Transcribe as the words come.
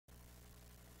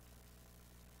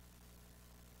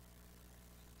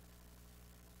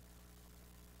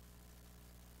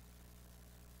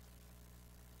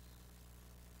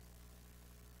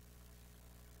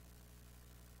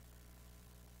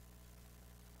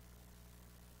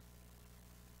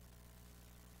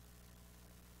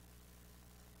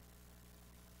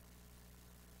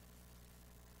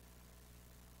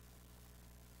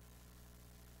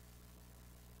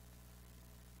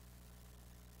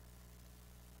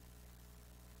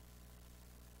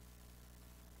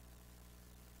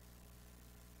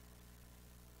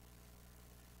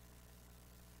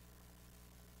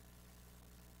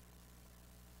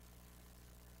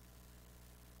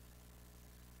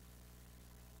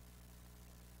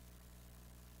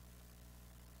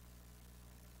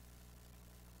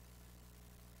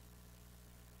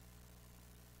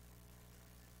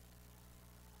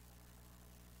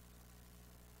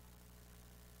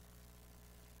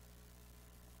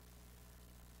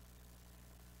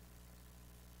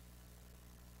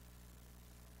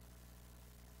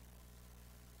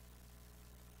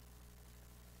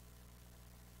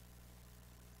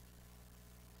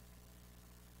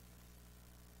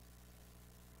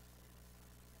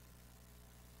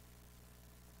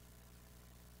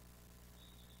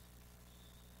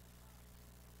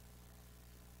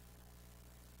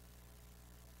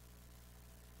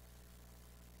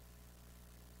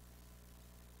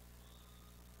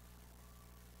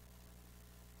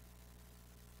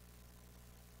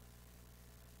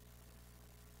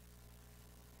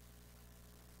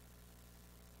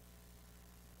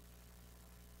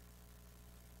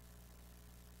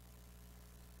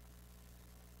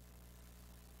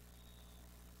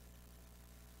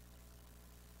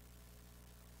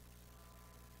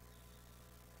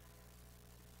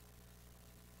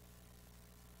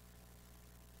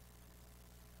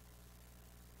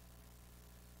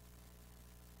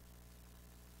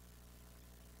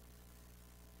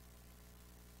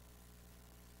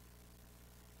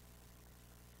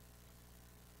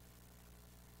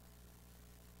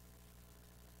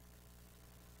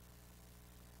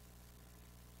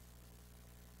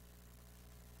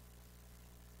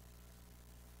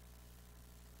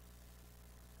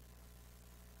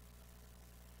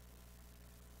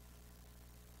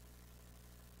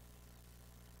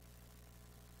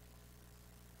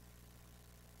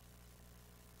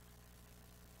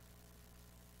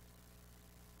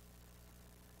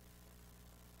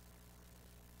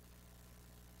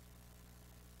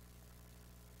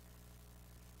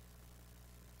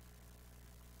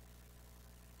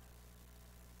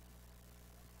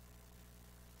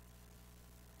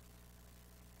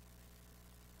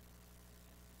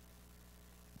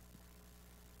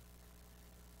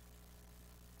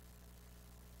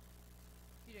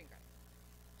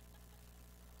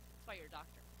by your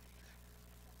doctor.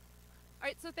 All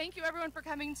right, so thank you everyone for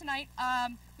coming tonight.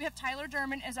 We have Tyler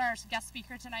Durman as our guest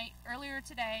speaker tonight. Earlier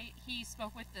today, he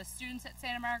spoke with the students at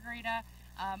Santa Margarita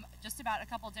just about a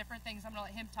couple different things. I'm going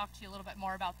to let him talk to you a little bit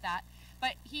more about that.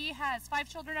 But he has 5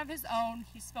 children of his own.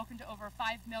 He's spoken to over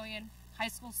 5 million high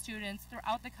school students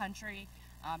throughout the country.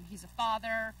 He's a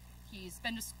father. He's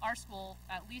been to our school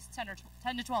at least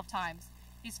 10 to 12 times.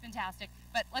 He's fantastic.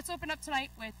 But let's open up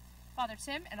tonight with Father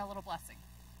Tim and a little blessing.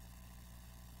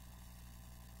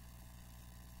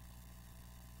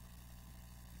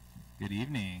 Good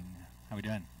evening. How we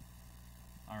doing?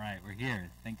 All right, we're here.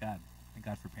 Thank God. Thank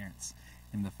God for parents.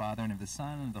 In the Father, and of the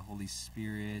Son, and of the Holy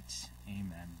Spirit.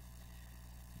 Amen.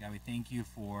 God, we thank you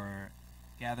for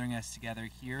gathering us together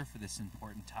here for this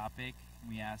important topic.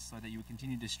 We ask, Lord, that you would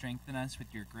continue to strengthen us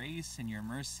with your grace and your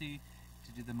mercy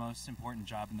to do the most important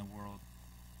job in the world,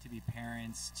 to be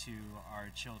parents to our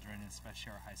children,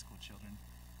 especially our high school children.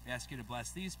 We ask you to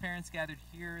bless these parents gathered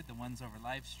here, the ones over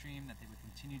live stream, that they would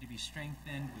continue to be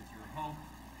strengthened with your hope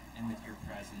and with your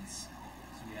presence.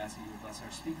 So we ask that you would bless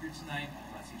our speaker tonight,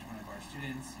 bless each one of our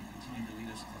students, and continue to lead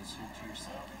us closer to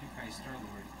yourself. Through Christ our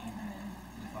Lord. Amen.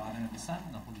 In the Father, and of the Son,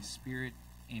 and the Holy Spirit.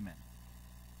 Amen.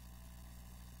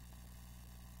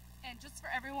 And just for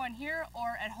everyone here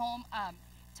or at home,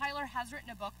 Tyler has written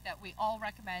a book that we all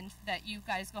recommend that you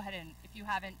guys go ahead and, if you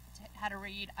haven't had a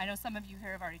read, I know some of you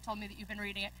here have already told me that you've been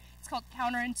reading it. It's called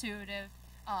Counterintuitive.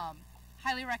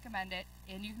 Highly recommend it,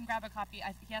 and you can grab a copy. I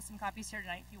think he has some copies here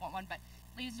tonight if you want one, but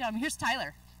ladies and gentlemen, here's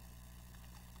Tyler.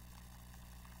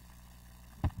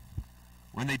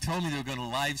 When they told me they were going to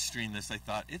live stream this, I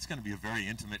thought it's going to be a very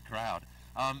intimate crowd.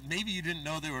 Maybe you didn't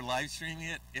know they were live streaming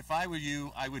it. If I were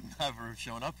you, I would never have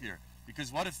shown up here.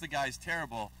 Because what if the guy's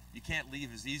terrible? You can't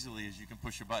leave as easily as you can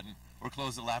push a button or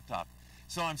close the laptop.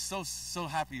 So I'm so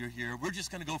happy you're here. We're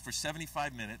just going to go for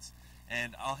 75 minutes,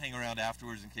 and I'll hang around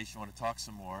afterwards in case you want to talk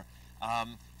some more.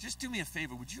 Just do me a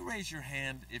favor. Would you raise your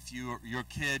hand if your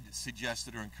kid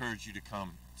suggested or encouraged you to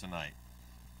come tonight?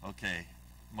 Okay,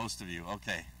 most of you.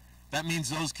 Okay. That means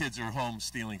those kids are home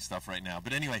stealing stuff right now.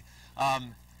 But anyway,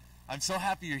 I'm so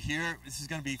happy you're here. This is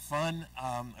going to be fun.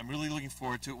 I'm really looking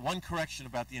forward to it. One correction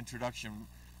about the introduction.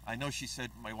 I know she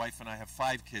said my wife and I have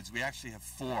 5 kids. We actually have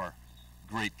 4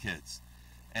 great kids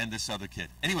and this other kid.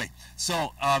 Anyway,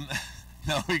 so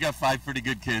no, we got 5 pretty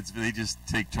good kids, but they just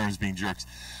take turns being jerks.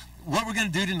 What we're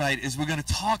going to do tonight is we're going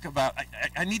to talk about,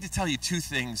 I need to tell you 2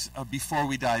 things before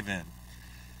we dive in.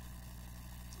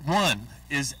 One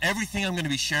is everything I'm going to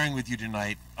be sharing with you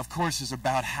tonight, of course, is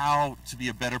about how to be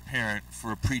a better parent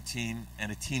for a preteen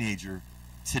and a teenager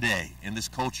today in this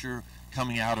culture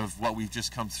coming out of what we've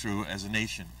just come through as a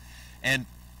nation. And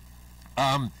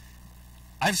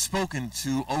I've spoken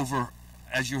to over,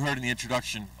 as you heard in the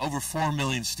introduction, over 4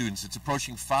 million students. It's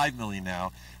approaching 5 million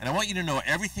now. And I want you to know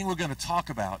everything we're going to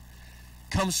talk about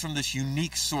comes from this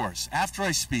unique source. After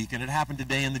I speak, and it happened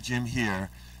today in the gym here,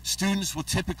 students will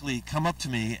typically come up to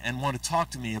me and want to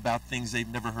talk to me about things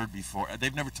they've never heard before.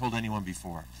 They've never told anyone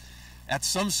before. At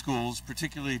some schools,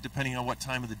 particularly depending on what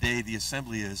time of the day the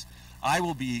assembly is, I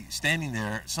will be standing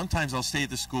there. Sometimes I'll stay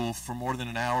at the school for more than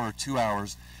an hour or 2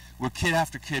 hours, where kid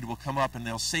after kid will come up and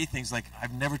they'll say things like,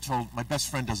 I've never told, my best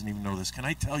friend doesn't even know this. Can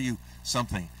I tell you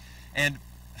something? And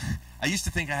I used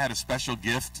to think I had a special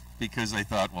gift because I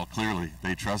thought, well, clearly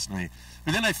they trust me.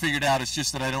 But then I figured out it's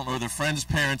just that I don't know their friends,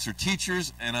 parents, or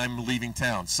teachers, and I'm leaving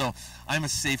town. So I'm a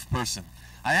safe person.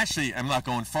 I actually am not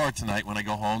going far tonight when I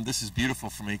go home. This is beautiful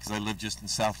for me because I live just in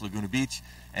South Laguna Beach,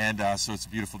 and so it's a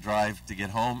beautiful drive to get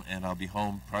home, and I'll be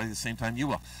home probably the same time you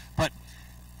will. But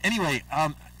anyway,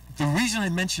 the reason I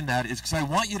mention that is because I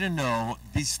want you to know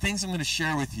these things I'm going to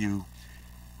share with you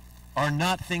are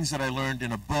not things that I learned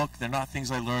in a book. They're not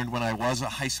things I learned when I was a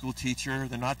high school teacher.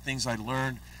 They're not things I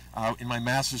learned in my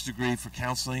master's degree for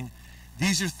counseling.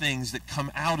 These are things that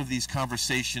come out of these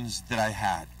conversations that I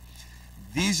had.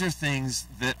 These are things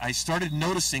that I started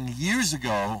noticing years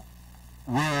ago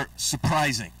were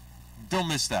surprising. Don't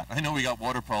miss that. I know we got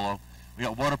water polo. We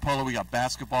got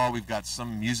basketball, we've got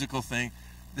some musical thing.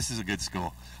 This is a good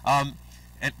school. And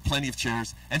plenty of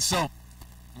chairs. And so,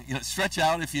 you know, stretch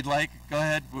out if you'd like. Go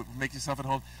ahead, make yourself at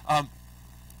home.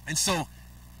 And so,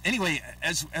 anyway,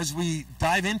 as we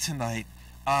dive in tonight,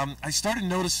 I started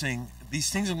noticing these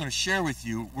things I'm going to share with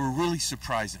you were really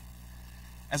surprising.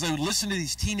 As I would listen to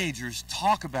these teenagers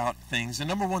talk about things, the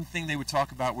number one thing they would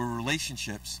talk about were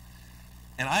relationships.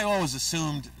 And I always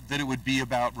assumed that it would be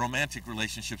about romantic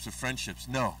relationships or friendships.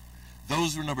 No,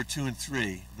 those were number 2 and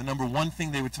 3. The number one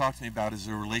thing they would talk to me about is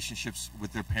their relationships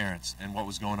with their parents and what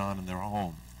was going on in their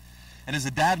home. And as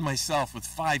a dad myself with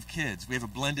 5 kids, we have a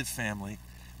blended family.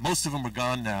 Most of them are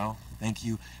gone now. Thank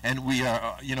you. And we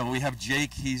are, we have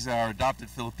Jake. He's our adopted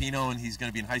Filipino, and he's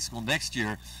going to be in high school next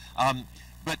year.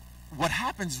 But what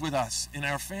happens with us in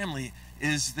our family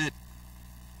is that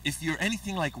if you're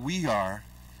anything like we are,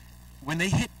 when they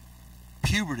hit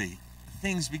puberty,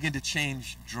 things begin to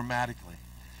change dramatically.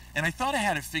 And I thought I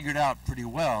had it figured out pretty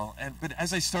well. But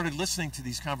as I started listening to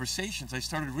these conversations, I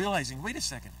started realizing, wait a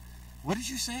second, what did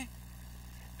you say?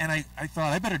 And I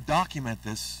thought, I better document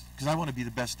this because I want to be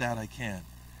the best dad I can.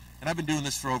 And I've been doing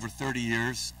this for over 30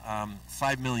 years,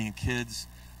 5 million kids,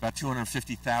 about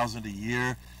 250,000 a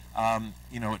year.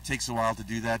 It takes a while to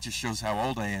do that, just shows how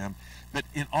old I am. But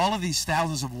in all of these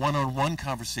thousands of one-on-one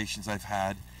conversations I've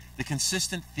had, the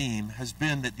consistent theme has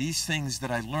been that these things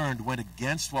that I learned went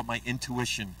against what my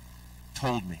intuition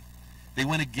told me. They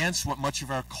went against what much of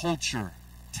our culture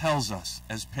tells us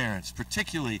as parents.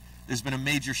 Particularly, there's been a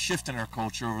major shift in our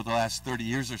culture over the last 30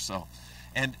 years or so.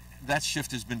 And that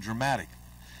shift has been dramatic.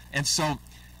 And so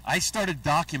I started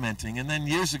documenting, and then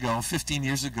 15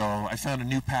 years ago, I found a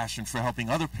new passion for helping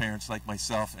other parents like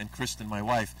myself and Kristen, my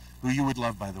wife, who you would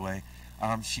love, by the way.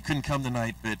 She couldn't come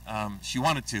tonight, but she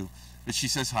wanted to. But she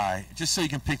says hi. Just so you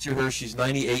can picture her, she's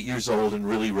 98 years old and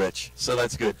really rich, so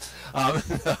that's good.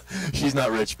 She's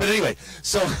not rich. But anyway,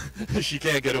 so she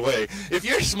can't get away. If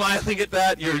you're smiling at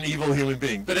that, you're an evil human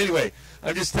being. But anyway,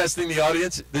 I'm just testing the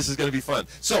audience. This is going to be fun.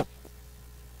 So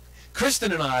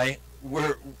Kristen and I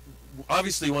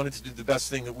obviously wanted to do the best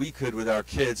thing that we could with our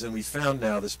kids, and we found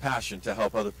now this passion to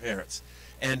help other parents.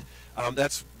 And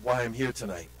that's why I'm here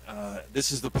tonight.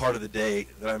 This is the part of the day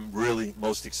that I'm really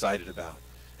most excited about.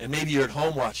 And maybe you're at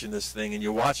home watching this thing, and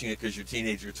you're watching it because your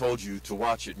teenager told you to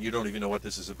watch it, and you don't even know what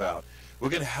this is about. We're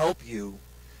going to help you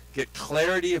get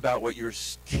clarity about what your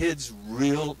kids'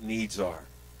 real needs are,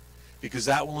 because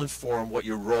that will inform what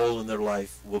your role in their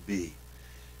life will be.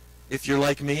 If you're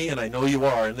like me, and I know you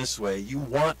are in this way, you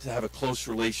want to have a close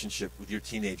relationship with your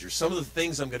teenager. Some of the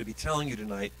things I'm going to be telling you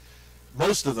tonight,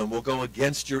 most of them will go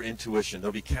against your intuition.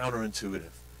 They'll be counterintuitive.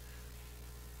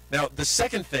 Now, the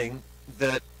second thing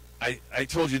that I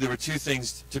told you there were two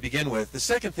things to begin with. The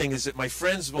second thing is that my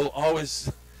friends will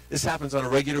always, this happens on a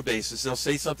regular basis, they'll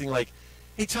say something like,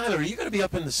 hey, Tyler, are you going to be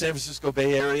up in the San Francisco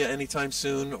Bay Area anytime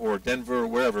soon, or Denver or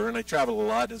wherever? And I travel a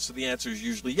lot, and so the answer is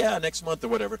usually, yeah, next month or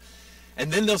whatever.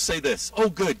 And then they'll say this, oh,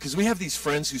 good, because we have these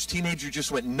friends whose teenager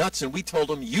just went nuts, and we told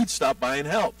them you'd stop by and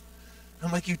help.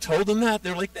 I'm like, you told them that?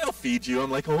 They're like, they'll feed you.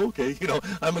 I'm like, oh, okay,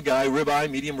 I'm a guy,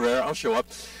 ribeye, medium rare, I'll show up.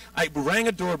 I rang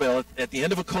a doorbell at the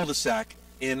end of a cul-de-sac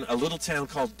in a little town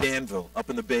called Danville, up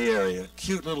in the Bay Area,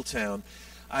 cute little town.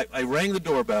 I rang the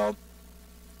doorbell.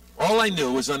 All I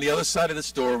knew was on the other side of the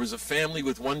store was a family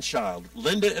with one child.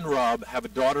 Linda and Rob have a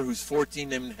daughter who's 14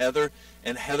 named Heather,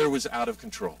 and Heather was out of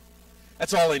control.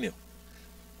 That's all I knew,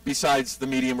 besides the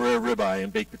medium rare ribeye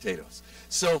and baked potatoes.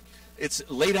 So it's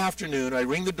late afternoon. I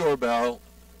ring the doorbell.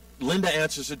 Linda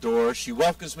answers the door. She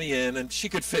welcomes me in, and she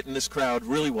could fit in this crowd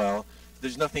really well.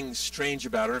 There's nothing strange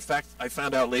about her. In fact, I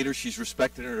found out later she's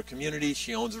respected in her community.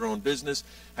 She owns her own business,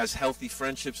 has healthy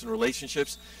friendships and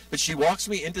relationships. But she walks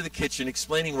me into the kitchen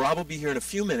explaining Rob will be here in a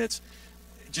few minutes,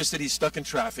 just that he's stuck in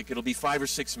traffic. It'll be 5 or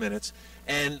 6 minutes.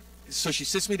 And so she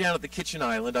sits me down at the kitchen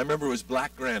island. I remember it was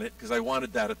black granite because I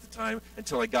wanted that at the time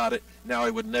until I got it. Now I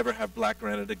would never have black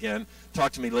granite again.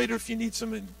 Talk to me later if you need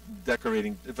some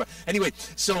decorating. Anyway,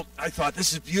 so I thought,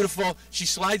 this is beautiful. She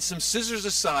slides some scissors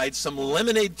aside, some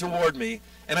lemonade toward me,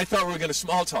 and I thought we were going to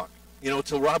small talk,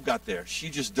 till Rob got there. She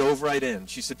just dove right in.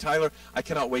 She said, Tyler, I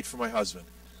cannot wait for my husband.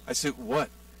 I said, what?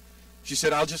 She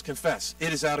said, I'll just confess,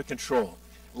 it is out of control.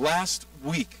 Last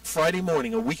week, Friday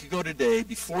morning, a week ago today,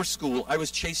 before school, I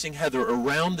was chasing Heather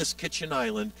around this kitchen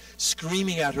island,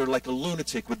 screaming at her like a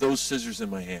lunatic with those scissors in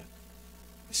my hand.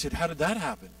 I said, how did that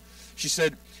happen? She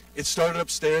said, it started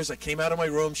upstairs. I came out of my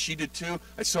room. She did too.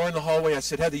 I saw her in the hallway. I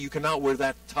said, Heather, you cannot wear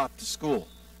that top to school.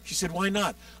 She said, why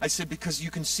not? I said, because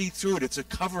you can see through it. It's a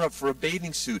cover-up for a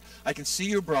bathing suit. I can see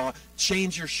your bra.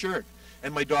 Change your shirt.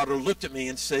 And my daughter looked at me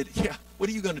and said, yeah, what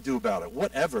are you going to do about it?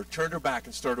 Whatever. Turned her back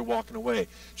and started walking away.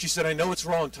 She said, I know it's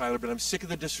wrong, Tyler, but I'm sick of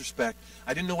the disrespect.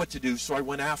 I didn't know what to do, so I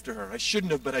went after her. I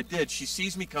shouldn't have, but I did. She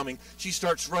sees me coming. She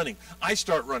starts running. I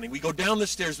start running. We go down the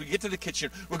stairs. We get to the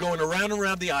kitchen. We're going around and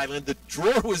around the island. The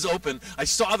drawer was open. I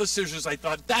saw the scissors. I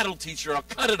thought, that'll teach her. I'll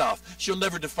cut it off. She'll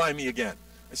never defy me again.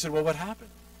 I said, well, what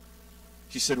happened?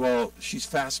 She said, well, she's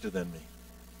faster than me.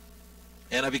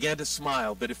 And I began to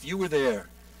smile, but if you were there,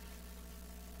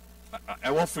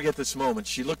 I won't forget this moment.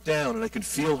 She looked down, and I could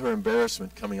feel her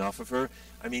embarrassment coming off of her.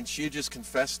 I mean, she had just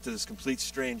confessed to this complete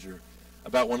stranger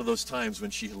about one of those times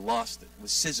when she had lost it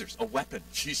with scissors, a weapon.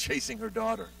 She's chasing her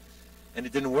daughter, and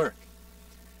it didn't work.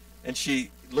 And she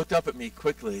looked up at me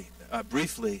quickly.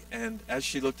 briefly, and as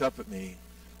she looked up at me,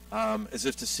 as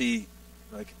if to see,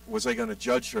 like, was I going to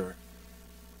judge her,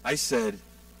 I said,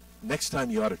 next time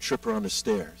you ought to trip her on the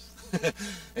stairs.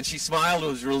 And she smiled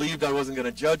and was relieved I wasn't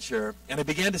going to judge her. And I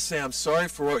began to say, I'm sorry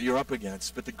for what you're up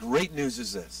against, but the great news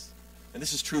is this, and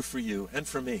this is true for you and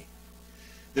for me.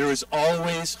 There is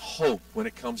always hope when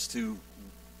it comes to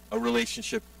a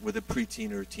relationship with a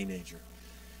preteen or a teenager.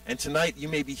 And tonight you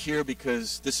may be here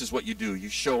because this is what you do. You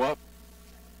show up,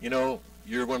 you know,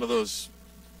 you're one of those,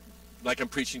 like I'm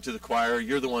preaching to the choir,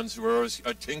 you're the ones who are always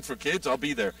a thing for kids, I'll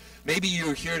be there. Maybe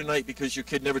you're here tonight because your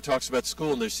kid never talks about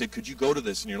school and they say, could you go to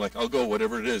this? And you're like, I'll go,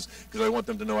 whatever it is, because I want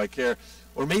them to know I care.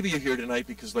 Or maybe you're here tonight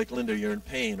because, like Linda, you're in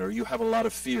pain, or you have a lot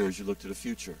of fear as you look to the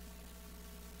future.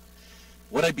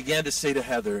 What I began to say to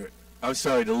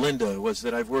to Linda, was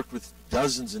that I've worked with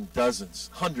dozens and dozens,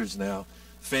 hundreds now,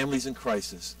 families in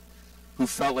crisis, who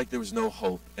felt like there was no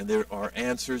hope, and there are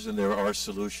answers and there are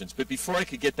solutions. But before I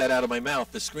could get that out of my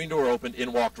mouth, the screen door opened,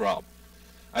 in walked Rob.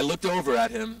 I looked over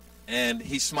at him, and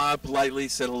he smiled politely,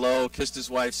 said hello, kissed his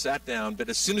wife, sat down. But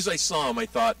as soon as I saw him, I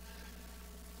thought,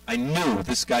 I knew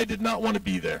this guy did not want to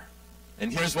be there.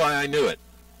 And here's why I knew it.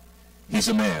 He's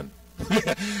a man.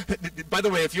 By the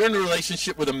way, if you're in a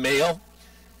relationship with a male,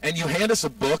 and you hand us a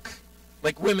book,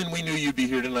 like women, we knew you'd be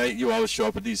here tonight. You always show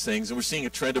up at these things, and we're seeing a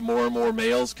trend of more and more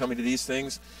males coming to these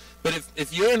things. But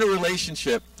if you're in a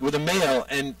relationship with a male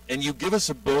and you give us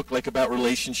a book like about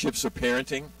relationships or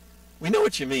parenting, we know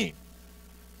what you mean.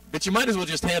 But you might as well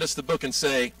just hand us the book and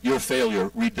say, you're a failure,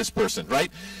 read this person,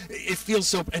 right? It feels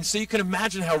so, and so you can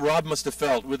imagine how Rob must have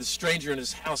felt with a stranger in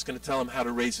his house going to tell him how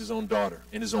to raise his own daughter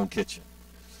in his own kitchen.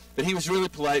 But he was really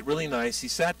polite, really nice. He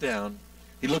sat down,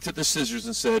 he looked at the scissors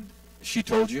and said, she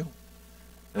told you?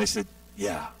 And I said,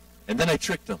 yeah. And then I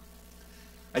tricked him.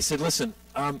 I said, listen,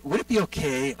 would it be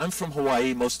okay, I'm from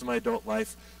Hawaii most of my adult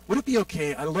life, would it be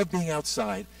okay, I love being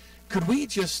outside, could we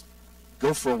just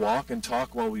go for a walk and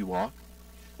talk while we walk?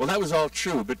 Well, that was all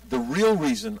true, but the real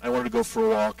reason I wanted to go for a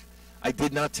walk, I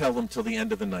did not tell them till the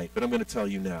end of the night, but I'm going to tell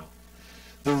you now.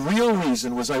 The real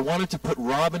reason was I wanted to put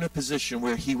Rob in a position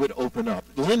where he would open up.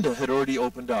 Linda had already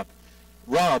opened up.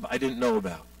 Rob, I didn't know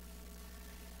about.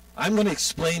 I'm going to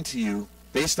explain to you,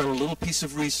 based on a little piece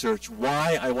of research,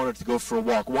 why I wanted to go for a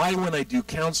walk. Why, when I do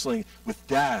counseling with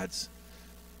dads,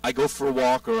 I go for a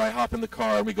walk or I hop in the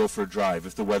car and we go for a drive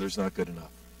if the weather's not good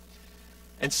enough.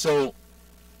 And so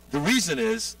the reason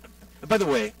is, and by the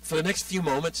way, for the next few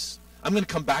moments, I'm going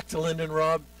to come back to Linda and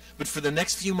Rob, but for the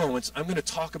next few moments, I'm going to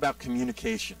talk about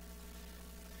communication.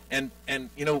 And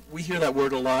you know, we hear that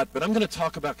word a lot, but I'm going to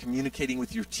talk about communicating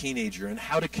with your teenager and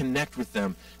how to connect with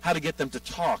them, how to get them to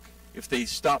talk if they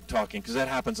stop talking, because that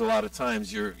happens a lot of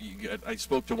times. I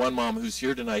spoke to one mom who's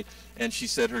here tonight, and she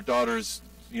said her daughter's,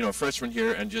 you know, a freshman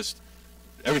here, and just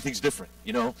everything's different,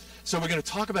 you know. So we're going to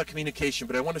talk about communication,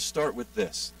 but I want to start with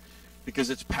this because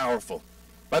it's powerful.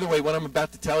 By the way, what I'm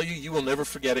about to tell you, you will never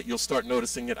forget it. You'll start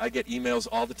noticing it. I get emails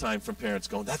all the time from parents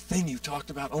going, that thing you talked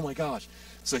about, oh my gosh.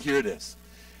 So here it is.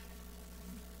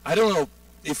 I don't know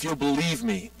if you'll believe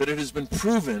me, but it has been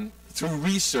proven through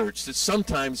research that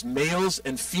sometimes males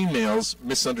and females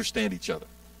misunderstand each other.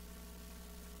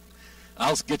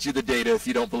 I'll get you the data if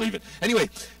you don't believe it. Anyway,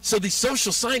 so these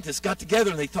social scientists got together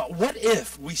and they thought, what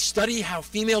if we study how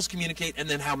females communicate and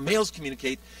then how males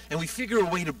communicate, and we figure a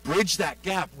way to bridge that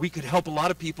gap? We could help a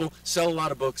lot of people, sell a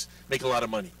lot of books, make a lot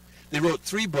of money. They wrote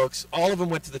 3 books. All of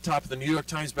them went to the top of the New York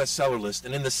Times bestseller list.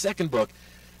 And in the second book,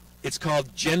 it's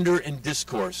called Gender and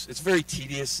Discourse. It's very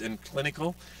tedious and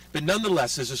clinical, but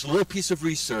nonetheless, there's this little piece of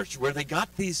research where they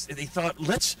got these, they thought,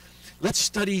 let's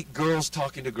study girls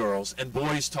talking to girls and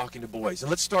boys talking to boys,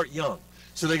 and let's start young.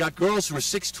 So they got girls who were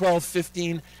 6, 12,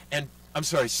 15, and,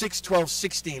 6, 12,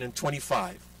 16, and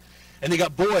 25. And they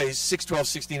got boys, 6, 12,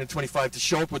 16, and 25, to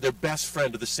show up with their best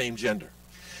friend of the same gender.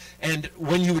 And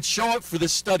when you would show up for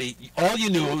this study, all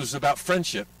you knew was about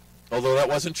friendship, although that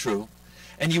wasn't true.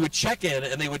 And you would check in,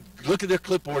 and they would look at their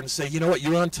clipboard and say, you know what,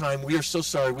 you're on time. We are so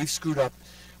sorry. We've screwed up.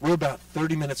 We're about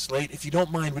 30 minutes late. If you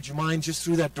don't mind, would you mind just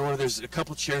through that door? There's a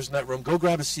couple chairs in that room. Go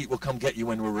grab a seat. We'll come get you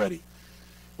when we're ready.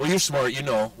 Well, you're smart. You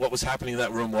know what was happening in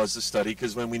that room was the study,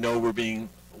 because when we know we're being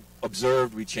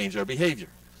observed, we change our behavior.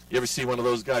 You ever see one of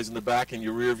those guys in the back in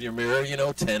your rearview mirror, you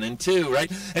know, 10 and 2,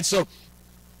 right? And so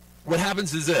what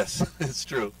happens is this. It's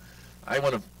true. I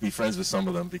want to be friends with some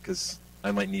of them because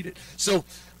I might need it. So,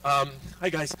 hi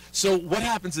guys. So what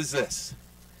happens is this.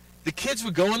 The kids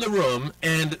would go in the room,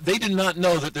 and they did not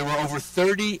know that there were over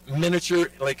 30 miniature,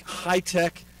 like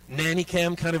high-tech nanny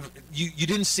cam kind of, you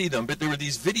didn't see them, but there were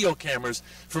these video cameras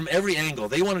from every angle.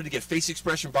 They wanted to get face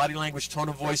expression, body language, tone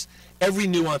of voice, every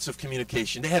nuance of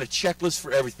communication. They had a checklist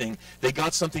for everything. They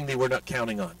got something they were not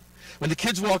counting on. When the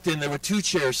kids walked in, there were 2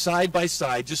 chairs side by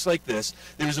side, just like this.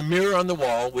 There was a mirror on the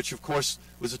wall, which of course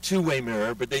was a 2-way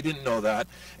mirror, but they didn't know that.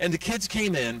 And the kids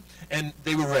came in, and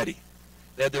they were ready.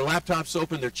 They had their laptops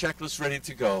open, their checklists ready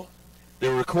to go. They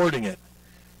were recording it,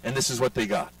 and this is what they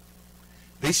got.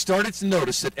 They started to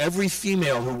notice that every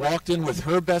female who walked in with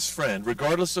her best friend,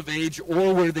 regardless of age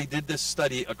or where they did this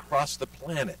study across the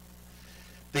planet,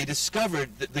 they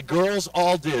discovered that the girls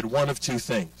all did one of 2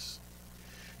 things.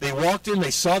 They walked in,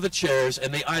 they saw the chairs,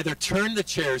 and they either turned the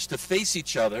chairs to face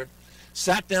each other,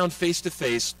 sat down face to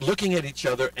face, looking at each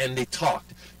other, and they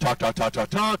talked. Talk, talk, talk, talk,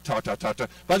 talk, talk, talk, talk, talk.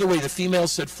 By the way, the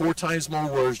females said 4 times more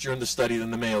words during the study than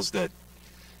the males did.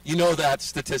 You know that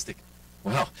statistic.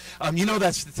 Wow. You know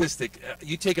that statistic.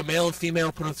 You take a male and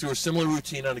female, put them through a similar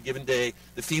routine on a given day,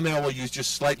 the female will use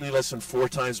just slightly less than 4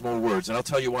 times more words, and I'll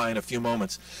tell you why in a few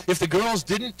moments. If the girls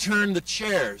didn't turn the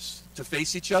chairs to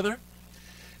face each other,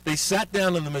 they sat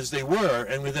down on them as they were,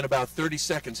 and within about 30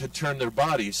 seconds had turned their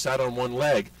bodies, sat on one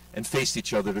leg, and faced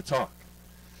each other to talk.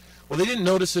 Well, they didn't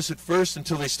notice this at first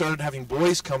until they started having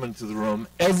boys come into the room.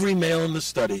 Every male in the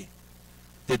study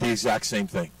did the exact same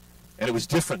thing, and it was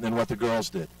different than what the girls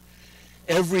did.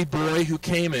 Every boy who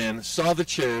came in, saw the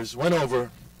chairs, went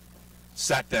over,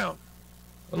 sat down,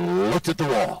 looked at the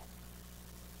wall.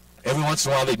 Every once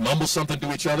in a while they'd mumble something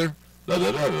to each other. Blah,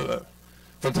 blah, blah, blah, blah.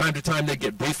 From time to time they'd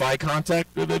get brief eye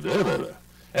contact. Blah, blah, blah, blah, blah.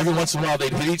 Every once in a while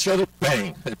they'd hit each other.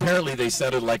 Bang. Apparently they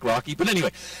sounded like Rocky. But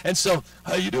anyway, and so,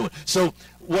 how you doing? So,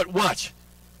 watch.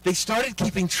 They started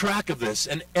keeping track of this,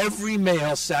 and every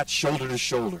male sat shoulder to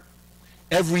shoulder.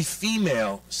 Every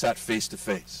female sat face to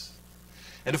face.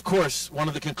 And of course, one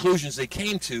of the conclusions they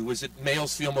came to was that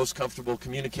males feel most comfortable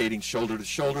communicating shoulder to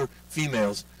shoulder,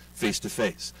 females face to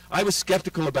face. I was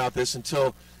skeptical about this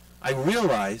until I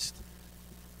realized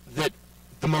that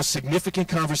the most significant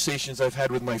conversations I've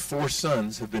had with my 4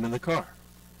 sons have been in the car.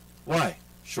 Why?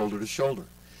 Shoulder to shoulder.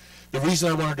 The reason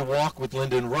I wanted to walk with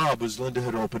Linda and Rob was Linda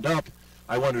had opened up.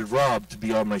 I wanted Rob to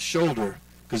be on my shoulder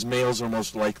because males are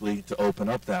most likely to open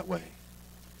up that way.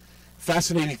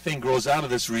 Fascinating thing grows out of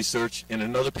this research in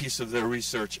another piece of their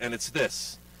research, and it's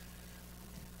this.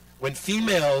 When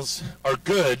females are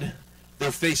good,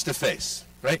 they're face to face,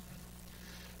 right?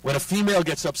 When a female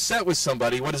gets upset with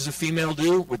somebody, what does a female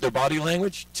do with their body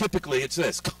language? Typically it's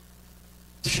this.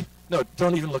 No,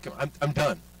 don't even look at me. I'm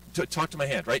done. Talk to my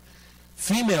hand, right?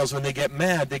 Females, when they get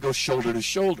mad, they go shoulder to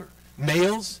shoulder.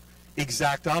 Males,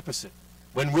 exact opposite.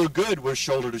 When we're good, we're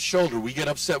shoulder to shoulder. We get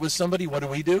upset with somebody, what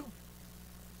do?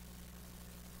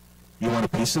 You want a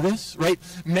piece of this? Right?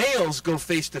 Males go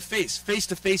face to face. Face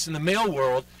to face in the male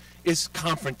world is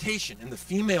confrontation. In the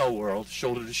female world,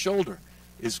 shoulder to shoulder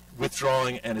is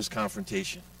withdrawing and is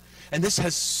confrontation. And this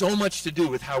has so much to do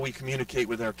with how we communicate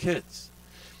with our kids.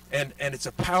 And it's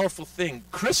a powerful thing.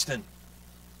 Kristen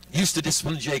used to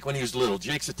discipline Jake when he was little.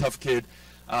 Jake's a tough kid.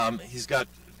 He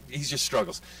just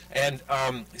struggles. And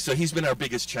so he's been our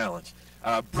biggest challenge.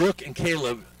 Brooke and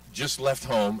Caleb just left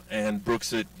home, and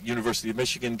Brooke's at University of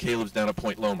Michigan, Caleb's down at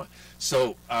Point Loma.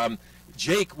 So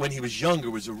Jake, when he was younger,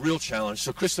 was a real challenge.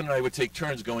 So Kristen and I would take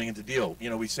turns going into deal. You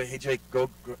know, we'd say, hey, Jake, go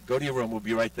to your room. We'll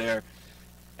be right there.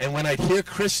 And when I'd hear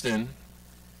Kristen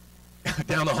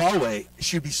down the hallway,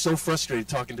 she'd be so frustrated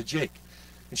talking to Jake.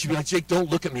 And she'd be like, Jake, don't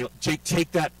look at me. Jake,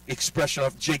 take that expression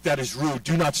off. Jake, that is rude.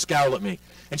 Do not scowl at me.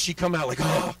 And she'd come out like,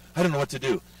 oh, I don't know what to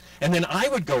do. And then I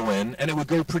would go in, and it would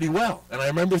go pretty well. And I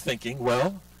remember thinking,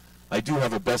 well, I do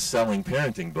have a best-selling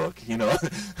parenting book, you know.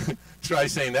 Try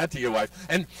saying that to your wife.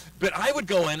 But I would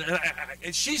go in,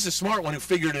 and she's the smart one who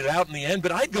figured it out in the end,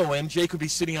 but I'd go in, Jake would be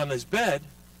sitting on his bed,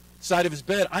 side of his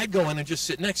bed, I'd go in and just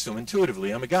sit next to him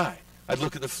intuitively. I'm a guy. I'd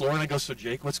look at the floor, and I'd go, so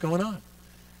Jake, what's going on?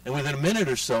 And within a minute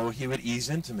or so, he would ease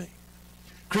into me.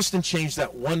 Kristen changed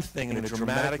that one thing, and it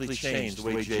dramatically changed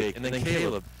the way Jake, and then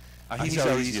Caleb, he's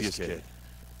our easiest kid.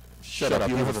 Shut up,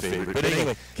 you have a favorite. But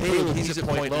anyway, Caleb, he's at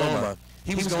Point Loma.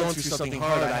 He was going through something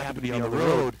hard. I happened to be on the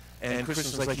road, and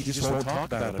Kristen was like, he just won't talk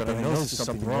about it, but I know there's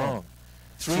something wrong.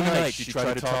 3 nights she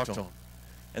tried to talk to him.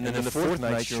 And then the 4th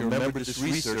night she remembered this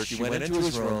research. She went into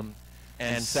his room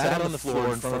and sat on the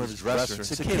floor in front of his dresser and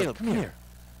said, Caleb, come here.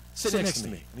 Sit next to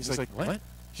me. And he's like, what?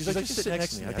 She's like, just sit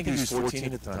next to me. I think he was 14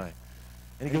 at the time.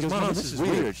 And he goes, Mom, this is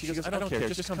weird. She goes, I don't care.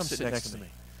 Just come sit next to me.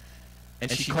 And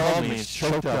she called me and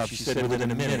choked up. She said within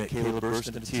a minute, Caleb burst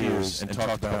into tears and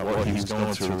talked about what he was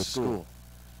going through at school.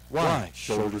 Why?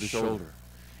 Shoulder to shoulder.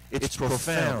 It's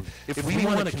profound. If we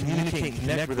want to communicate and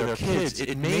connect with our kids,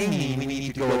 it may mean we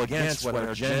need to go against what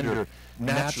our gender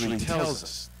naturally tells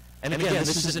us. And again,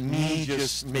 this isn't me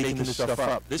just making this stuff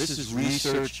up. This is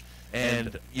research,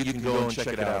 and you can go and check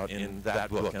it out in that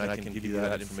book, and I can give you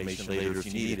that information later if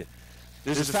you need it.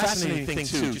 There's a fascinating thing,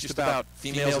 too, just about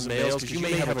females and males, because you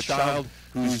may have a child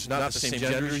who's not the same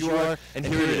gender as you are, and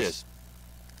here it is.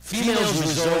 Females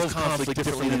resolve conflict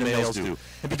differently than males do.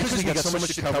 And because we got so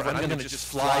much to cover, I'm going to just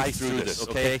fly through this,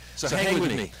 okay? So hang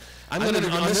with me. I'm going to,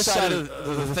 on this side of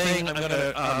the thing, I'm going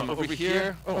to, over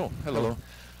here, oh, hello.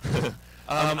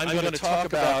 I'm going to talk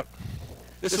about,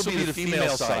 this will be the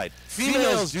female side.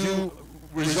 Females do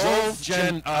resolve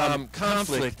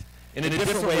conflict in a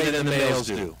different way than the males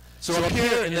do. So up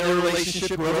here in their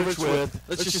relationship, whoever it's with,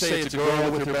 let's just say it's a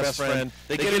girl with her best friend,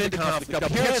 they get into conflict.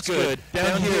 Up here it's good,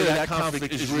 down here that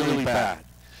conflict is really bad.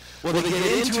 Well, they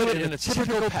get into it in a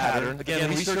typical pattern,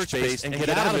 again research-based, and get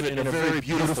out of it in a very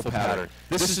beautiful pattern.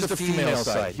 This is the female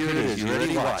side. Here it is. You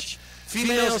ready? Watch.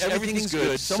 Females, everything's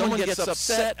good. Someone gets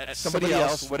upset at somebody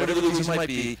else, whatever the reason might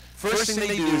be. First thing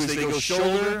they do is they go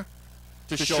shoulder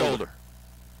to shoulder.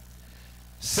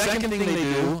 Second thing they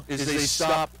do is they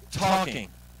stop talking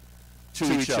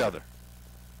to each other.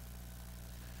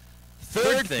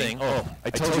 Third thing, I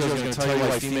told you I was going to tell you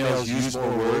why females use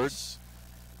more words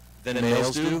than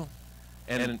males do,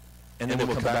 and then we'll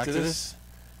come back to this.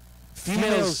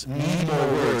 Females need more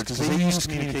words because they use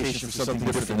communication for something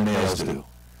different than males do.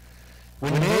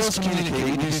 When males communicate,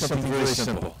 we do something very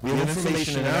simple. We have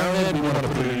information in our head, we want to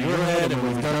put it in your head, and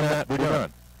when we've done that, we're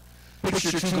done.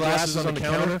 Picture two glasses on the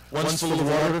counter, one's full of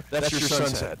water, that's your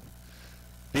son's head.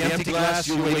 The empty glass,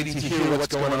 you're waiting to hear what's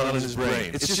going on in his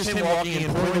brain. It's just him walking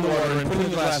in, pouring the water, and putting the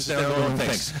glasses down, going,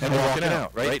 thanks, and walking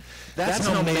out, right? That's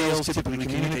how males typically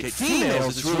communicate.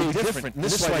 Females, it's really different, and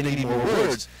this is why they need more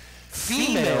words.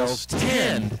 Females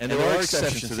tend, and there are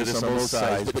exceptions to this on both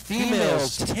sides, but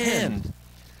females tend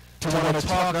to want to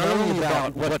talk not only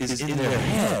about what is in their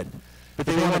head, but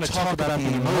they want to talk about the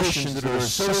emotions that are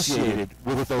associated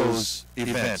with those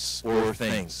events or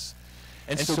things.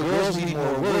 And so girls need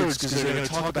more words because they're going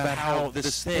to talk about how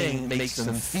this thing makes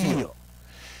them feel.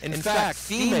 In fact,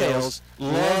 females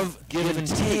love give and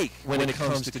take when it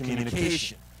comes to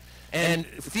communication. And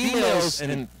females,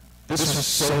 and this was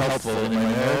so helpful in my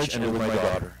marriage and with my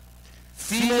daughter,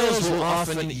 females will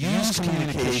often use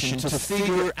communication to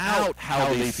figure out how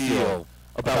they feel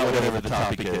about whatever the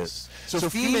topic is. So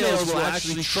females will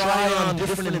actually try on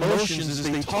different emotions as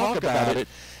they talk about it,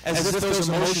 as if those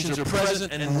emotions are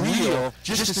present and real,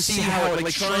 just to see how,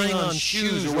 like trying on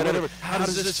shoes or whatever, how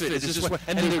does this fit? Is this what?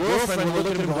 And their girlfriend will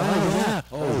look at them and go,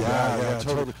 oh yeah,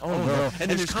 totally, oh no.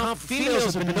 And there's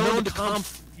females have been known to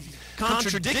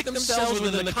contradict themselves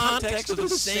within the context of the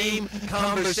same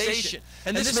conversation.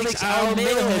 And this makes our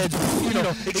male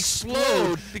heads,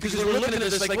 explode because they're looking at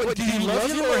this like, what, do you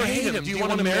love him or hate him? Do you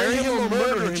want to marry him or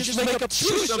murder him? Just make up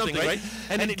choose something, right?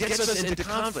 And it gets us into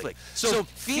conflict. So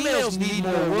females need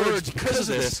more words because of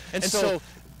this. And so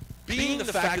being the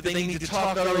fact that they need to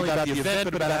talk not only about the event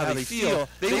but about how they feel,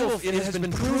 it has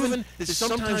been proven that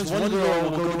sometimes one girl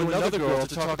will go to another girl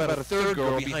to talk about a third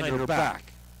girl behind her back.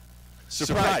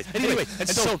 Surprise. Anyway, and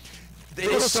so they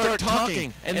will start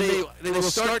talking, and they will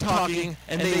start talking,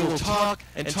 and they will talk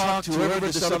and talk to whoever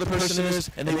this other person is,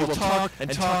 and they will talk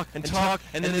and talk and talk,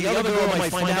 and then the other girl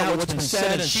might find out what's been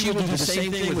said, and she will do the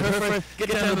same thing with her friend, get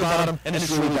down to the bottom, and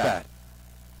it's really bad.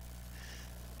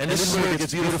 And this is where it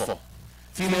gets beautiful.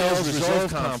 Females resolve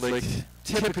conflict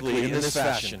typically in this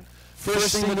fashion.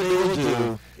 First thing that they will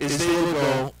do is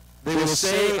they will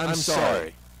say, I'm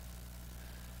sorry.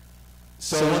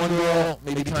 So one girl,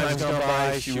 maybe time's gone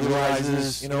by, she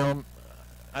realizes,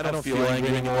 I don't feel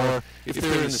angry anymore. If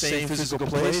they're in the same physical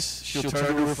place, she'll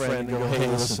turn to her friend and go, hey,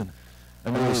 listen,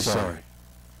 I'm really sorry.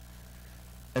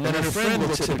 And then her friend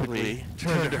will typically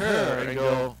turn to her and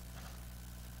go,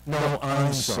 no,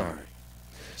 I'm sorry.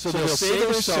 So they'll say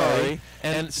they're sorry,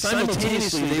 and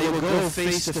simultaneously they will go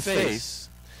face to face.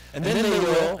 And then they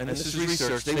will, and this is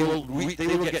research, they will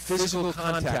get physical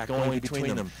contact going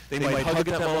between them. They might hug at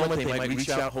that moment, they might reach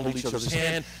out, hold each other's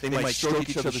hand, they might stroke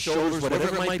each other's shoulders,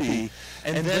 whatever it might be.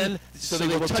 And then, so they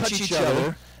will touch each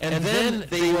other, and then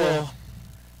they will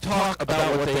talk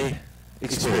about what they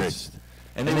experienced.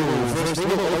 And then they will reverse, they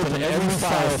will open every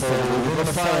file folder, within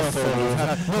a file folder.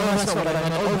 No, that's not what I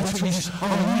meant. Oh, that's what you just,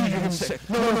 oh, you're going to say.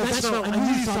 No, that's not, I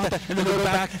really thought that. And they'll go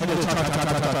back, and they'll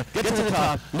talk. Get to the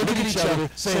top, look at each other,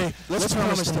 say, let's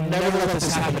promise to never let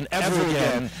this happen ever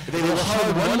again. They will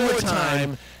hug one more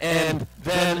time, and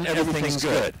then everything's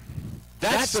good.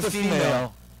 That's the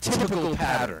female typical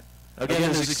pattern.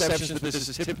 Again, there's exceptions, but this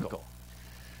is typical.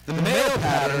 The male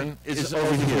pattern is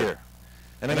over here.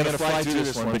 And I'm going to fly through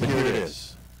this one, but here it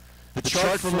is. The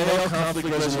chart for male conflict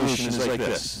resolution is like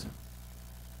this.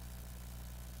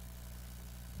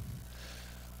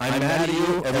 I'm mad at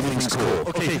you, everything's cool.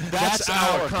 Okay, that's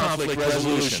our conflict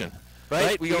resolution.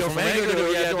 Right? We go from anger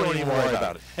to, yeah, don't even worry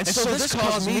about it. And so this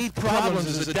caused me problems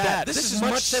as a dad. This is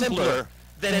much simpler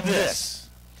than this.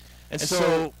 And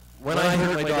so when I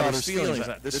hurt my daughter's feelings,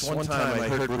 this one time I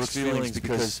hurt Brooke's feelings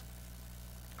because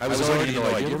I was already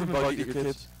annoyed. You ever bug your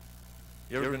kids?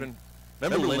 You ever been,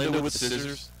 remember Linda with the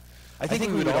scissors? I think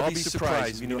we would all be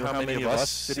surprised if you knew how many of us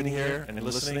sitting here and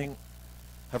listening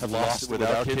have lost it with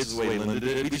our kids the way Linda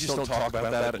did. We just don't talk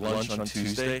about that at lunch on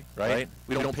Tuesday, right?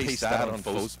 We don't paste that on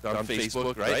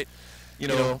Facebook, right? You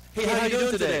know, hey, how you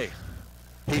doing today?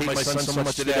 Hated my son so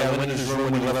much today, I went in his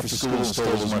room when he left for school and stole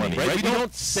his money, right? We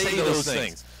don't say those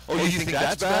things. Oh, you think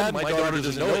that's bad? My daughter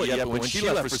doesn't know it yet, but when she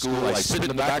left for school, I spit in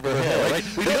the back of her head, right?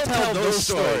 We don't tell those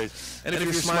stories. And if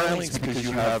you're smiling, it's because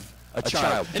you have a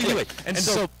child. Anyway, and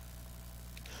so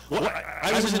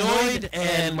I was annoyed,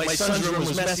 and my son's room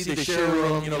was messy. They share a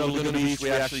room, you know, Laguna Beach. We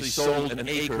actually sold an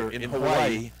acre in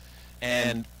Hawaii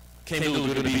and came to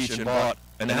Laguna Beach and bought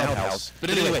an outhouse. But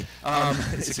anyway,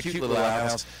 it's a cute little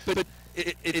outhouse. But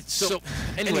so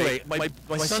anyway,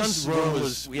 my son's room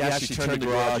was, we actually turned the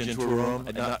garage into a room.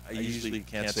 And I usually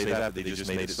can't say that, but they just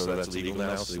made it so that's legal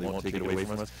now, so they won't take it away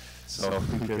from us. So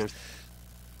who cares?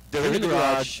 They're in the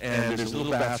garage, and there's a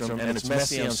little bathroom, and it's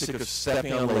messy. I'm sick of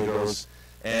stepping on Legos.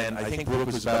 And I think Brooke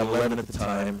was about 11 at the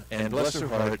time, and bless her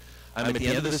heart, I'm at the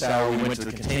end of this hour, we went to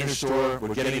the Container Store,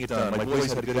 we're getting it done. My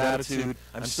boys had a good attitude.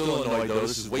 I'm still annoyed though,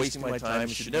 this is wasting my time,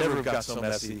 should never have got so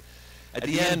messy. At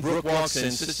the end, Brooke walks in,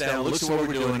 sits down, looks at what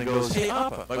we're doing, and goes, hey,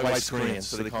 Appa. My wife's Korean,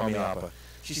 so they call me Appa.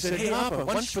 She said, hey, Appa,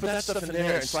 why don't you put that stuff in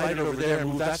there and slide it over there and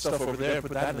move that stuff over there and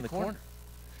put that in the corner?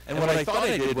 And what I thought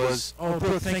I did was, oh,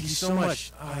 Brooke, thank you so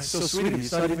much. Oh, it's so sweet of you,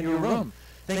 it's not even your room.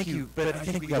 Thank you, but I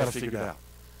think we got to figure it out.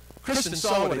 Kristen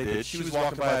saw what I did. She was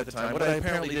walking by at the time. What I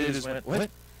apparently did is went,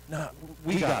 what? No,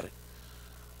 we got it.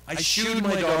 I shooed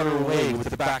my daughter away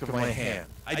with the back of my hand.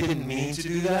 I didn't mean to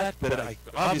do that, but I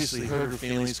obviously hurt her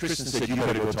feelings. Kristen said, you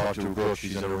better go talk to her girl.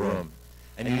 She's in her room.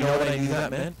 And you know what I knew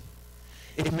that meant?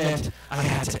 It meant I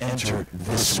had to enter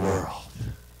this world.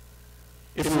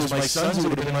 If it was my son's, it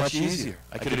would have been much easier.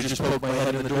 I could have just poked my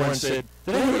head in the door and said,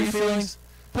 did I hurt your feelings?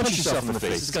 Punch yourself in the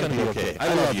face. It's going to be okay.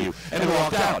 I love you. And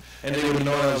walked out. And they would have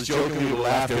known I was joking. We would have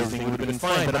laughed. Everything would have been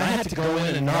fine. But I had to go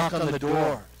in and knock on the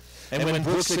door. And when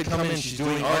Brooke said come in, she's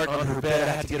doing art on her bed,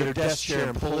 I had to get her desk chair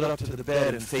and pull it up to the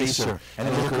bed and face her and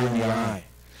look her in the eye.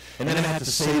 And then I had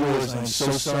to say words, I'm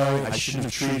so sorry, I shouldn't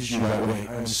have treated you that way.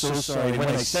 I'm so sorry. And when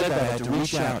I said that, I had to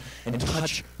reach out and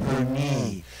touch her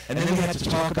knee. And then we had to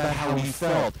talk about how we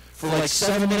felt. For like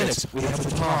 7 minutes, we had to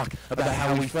talk about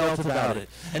how we felt about it.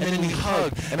 And then we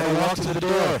hugged, and I walked to the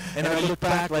door, and I looked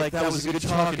back like that was a good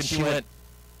talk, and she went,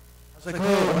 I was like,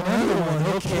 oh, another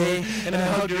one, okay. And I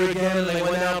hugged her again, and I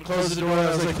went out, closed the door, and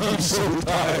I was like, I'm so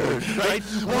tired, right?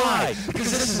 Why?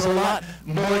 Because this is a lot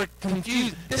more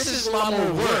confused. This is a lot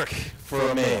more work for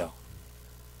a male,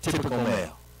 typical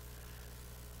male.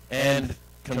 And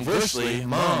conversely,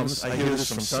 moms, I hear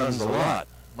this from sons a lot.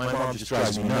 My mom just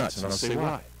drives me nuts, and I'll say,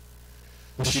 why?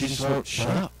 Well, she just won't shut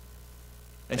up.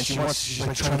 And she's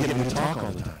like trying to get me to talk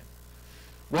all the time.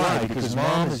 Why? Because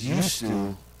mom is used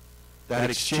to that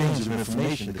exchange of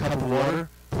information, the cup of water,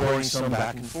 pouring some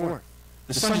back and forth.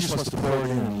 The son just wants to pour it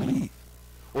in and leave.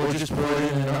 Or just pour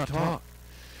it in and not talk.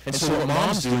 And so what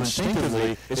moms do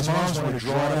instinctively is moms want to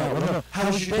draw it out. Well, no, how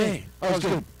was your day? Oh, it was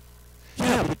good.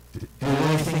 Yeah, but did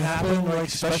anything happen like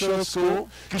special at school?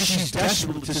 Because she's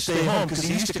desperate to stay home because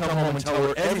he used to come home and tell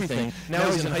her everything.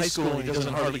 Now he's in high school and he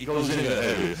doesn't hardly, he goes in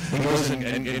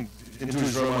into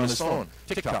his room on his phone.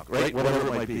 TikTok, right? Whatever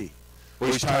it might be. Or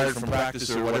he's tired from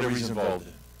practice or whatever he's involved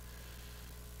in.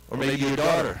 Or maybe your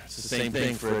daughter. It's the same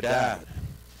thing for a dad.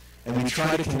 And we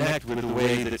try to connect with the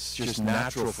way that it's just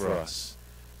natural for us.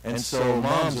 And so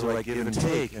moms are like give and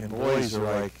take, and boys are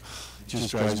like, it just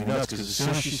drives me nuts, because as soon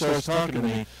as she starts talking to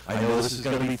me, I know this is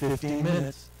going to be 15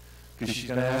 minutes, because she's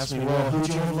going to ask me, well, who'd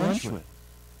you have lunch with?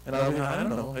 And I'll be, I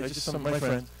don't know, it's just some of my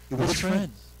friends. Which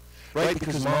friends? Right?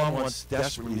 Because mom wants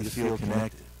desperately to feel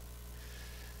connected.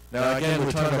 Now, again,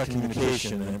 we're talking about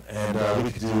communication, and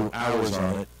we could do hours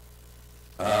on it.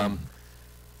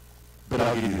 But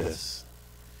I'll give you this.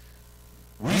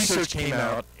 Research came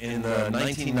out in the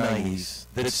 1990s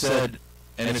that said,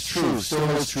 and it's true, still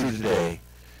holds true today,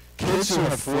 kids who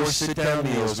have 4 sit-down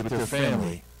meals with their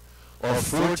family are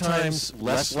 4 times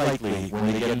less likely when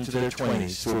they get into their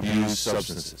 20s to abuse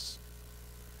substances.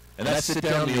 And that's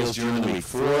sit-down meals during the week,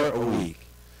 4 a week.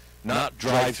 not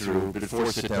drive-through, but 4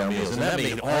 sit-down meals. And that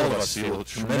made all of us feel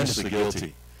tremendously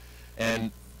guilty.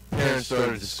 And parents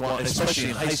started to squander, especially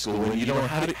in high school, when you don't,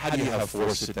 how do you have 4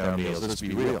 sit-down meals? Let's be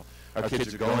real. Our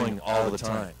kids are going all the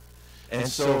time. And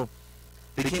so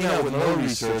they came out with more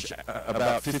research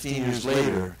about 15 years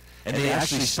later, and they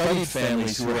actually studied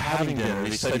families who were having dinner.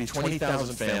 They studied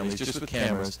 20,000 families just with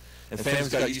cameras, and families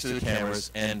got used to the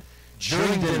cameras, and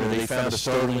during dinner they found a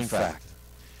startling fact.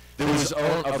 There was,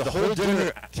 of the whole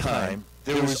dinner time,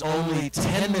 there was only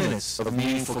 10 minutes of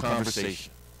meaningful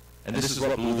conversation. And this is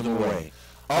what blew them away.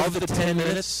 Of the 10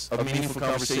 minutes of meaningful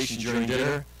conversation during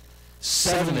dinner,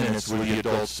 7 minutes were the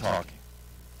adults talking.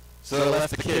 So they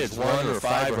left the kids, 1 or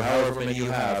 5 or however many you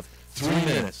have, 3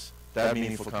 minutes to have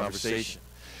meaningful conversation.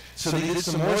 So they did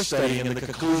some more studying, and the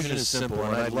conclusion is simple,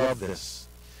 and I love this.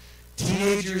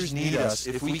 Teenagers need us,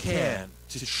 if we can,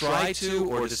 to try to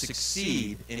or to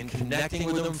succeed in connecting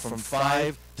with them from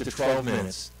 5 to 12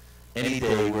 minutes any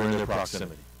day we're in their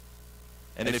proximity.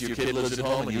 And if your kid lives at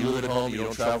home and you live at home, you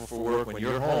don't travel for work, when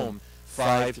you're home,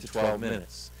 5 to 12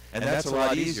 minutes. And that's a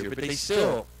lot easier, but they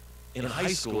still, in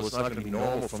high school, it's not going to be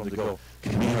normal for them to go,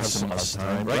 can we have some us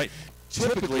time, right?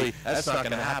 Typically, that's not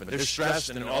going to happen. They're stressed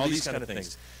and all these kind of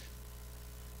things.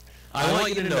 I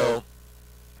want you to know,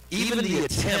 even the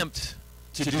attempt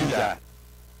to do that,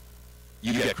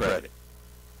 you get credit.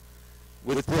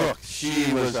 With Brooke,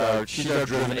 she's our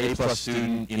driven A+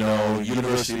 student, you know,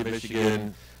 University of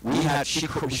Michigan. She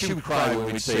would cry when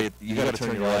we'd say, you got to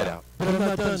turn your light out. But I'm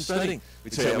not done studying.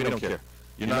 We'd say, we don't care.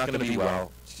 You're not going to be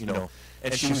well, you know.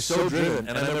 And she was so driven.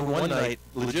 And I remember one night,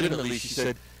 legitimately, she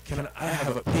said, can I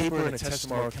have a paper and a test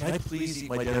tomorrow? Can I please eat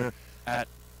my dinner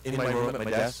in my room at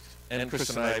my desk? And Chris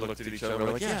and I looked at each other and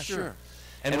were like, yeah, sure.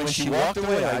 And when she walked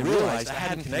away, I realized I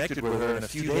hadn't connected with her in a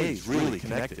few days, really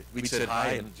connected. We'd said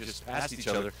hi and just passed each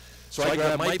other. So I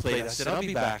grabbed my plate, I said, I'll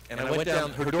be back. And I went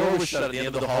down, her door was shut at the end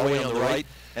of the hallway on the right,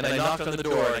 and I knocked on the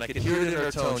door, and I could hear it in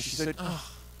her tone. She said,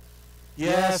 oh,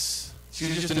 yes. She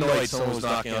was just annoyed someone was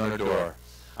knocking on her door.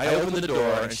 I opened the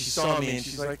door, and she saw me, and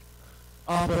she's like,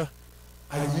 Abba,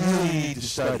 I really need to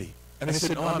study. And I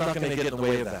said, oh, I'm not going to get in the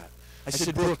way of that. I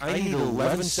said, Brooke, I need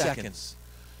 11 seconds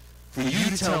for you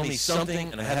to tell me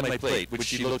something, and I had my plate, which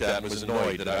she looked at and was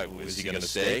annoyed that was he going to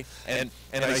say. And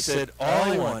I said,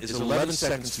 all I want is 11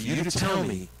 seconds for you to tell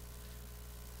me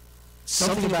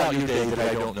something about your day that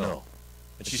I don't know.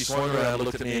 And she swung around,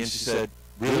 looked at me, and she said,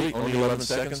 really? Only 11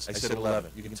 seconds? I said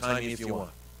 11. You can time me if you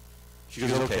want. She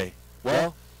goes, okay.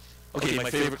 Well, okay, my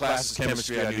favorite class is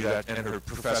chemistry, I knew that, and her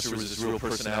professor was this real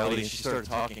personality, and she started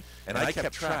talking, and I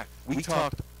kept track. We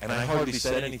talked, and I hardly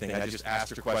said anything. I just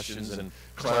asked her questions and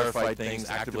clarified things,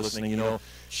 active listening, you know.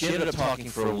 She ended up talking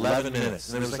for 11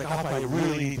 minutes, and it was like, oh, I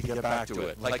really need to get back to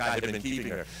it, like I had been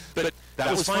keeping her. But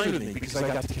that was fine with me, because I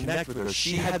got to connect with her.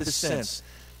 She had the sense.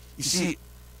 You see,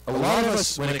 a lot of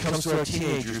us, when it comes to our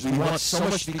teenagers, we want so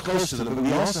much to be close to them, but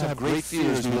we also have great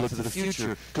fears as we look to the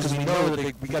future, because we know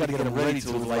that we got to get them ready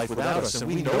to live life without us, and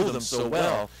we know them so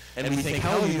well, and we think,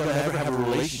 how are you going to ever have a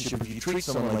relationship if you treat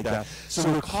someone like that?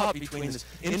 So we're caught between this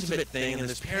intimate thing and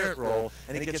this parent role,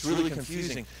 and it gets really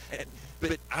confusing.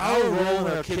 But our role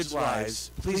in our kids'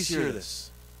 lives, please hear this,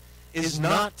 is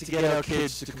not to get our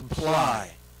kids to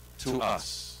comply to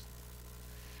us.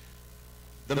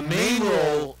 The main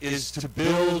role is to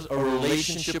build a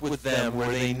relationship with them where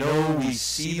they know we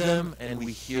see them and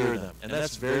we hear them. And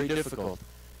that's very difficult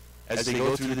as they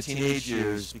go through the teenage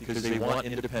years because they want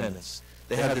independence.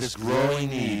 They have this growing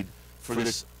need for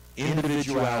this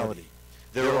individuality.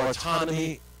 Their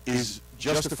autonomy is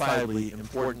justifiably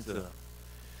important to them.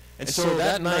 And so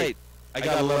that night, I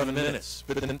got 11 minutes.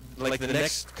 But then, like the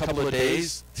next couple of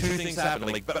days, 2 things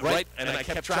happened. And I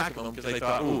kept track of them because I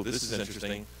thought, ooh, this is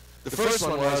interesting. The first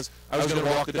one was, I was going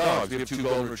to walk the dogs. We have 2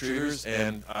 golden retrievers,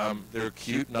 and they're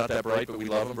cute, not that bright, but we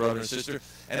love them, brother and sister.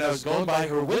 And I was going by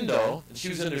her window, and she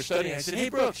was in there studying. I said, hey,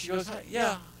 Brooke. She goes, hi.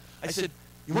 Yeah. I said,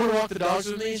 you want to walk the dogs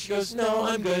with me? And she goes, no,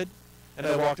 I'm good. And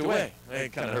I walked away.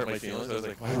 It kind of hurt my feelings. I was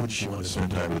like, why wouldn't she want to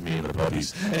spend time with me and the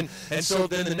puppies? And so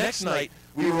then the next night,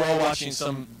 we were all watching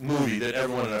some movie that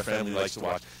everyone in our family likes to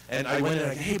watch. And I went in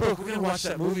and I go, hey, Brooke, we're going to watch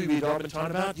that movie we'd all been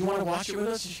talking about. Do you want to watch it with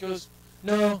us? And she goes,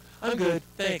 no, I'm good,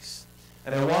 thanks.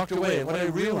 And I walked away, and what I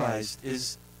realized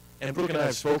is, and Brooke and I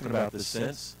have spoken about this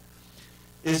since,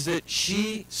 is that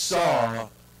she saw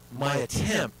my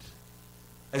attempt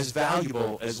as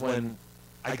valuable as when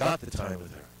I got the time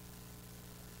with her.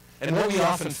 And what we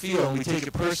often feel, and we take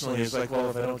it personally, is like, well,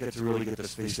 if I don't get to really get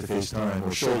this face-to-face time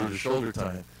or shoulder-to-shoulder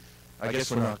time, I guess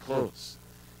we're not close.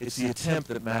 It's the attempt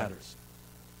that matters.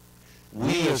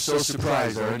 We are so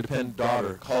surprised our independent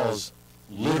daughter calls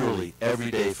literally every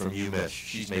day from UMich.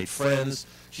 She's made friends.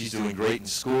 She's doing great in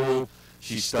school.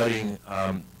 She's studying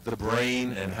the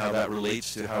brain and how that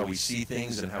relates to how we see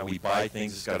things and how we buy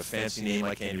things. It's got a fancy name.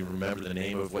 I can't even remember the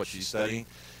name of what she's studying.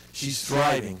 She's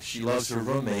thriving. She loves her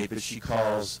roommate, but she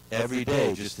calls every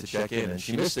day just to check in. And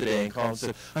she missed a day and called and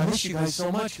said, I miss you guys so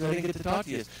much because I didn't get to talk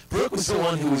to you. Brooke was the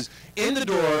one who was in the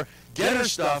door, get her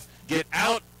stuff, get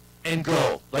out, and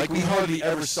go. Like we hardly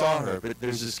ever saw her, but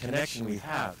there's this connection we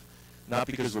have. Not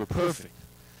because we're perfect,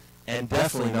 and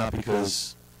definitely not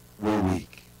because we're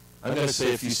weak. I'm going to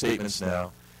say a few statements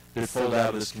now that fold out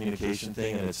of this communication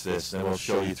thing, and it's this, and we'll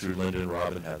show you through Linda and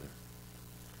Rob and Heather.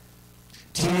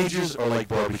 Teenagers are like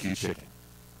barbecue chicken.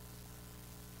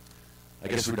 I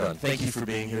guess we're done. Thank you for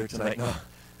being here tonight. No.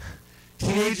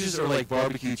 Teenagers are like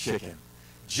barbecue chicken.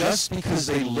 Just because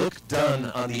they look done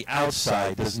on the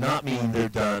outside does not mean they're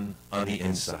done on the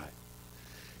inside.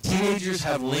 Teenagers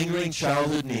have lingering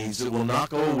childhood needs that will not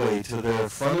go away till their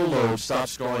frontal lobe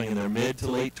stops growing in their mid to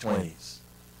late 20s.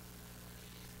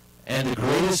 And the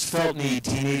greatest felt need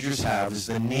teenagers have is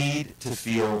the need to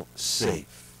feel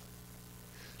safe.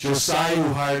 Josiah,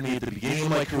 who hired me at the beginning of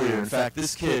my career, in fact,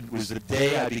 this kid was the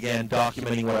day I began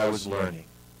documenting what I was learning.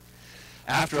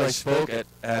 After I spoke at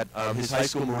his high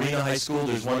school, Marina High School,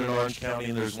 there's one in Orange County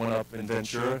and there's one up in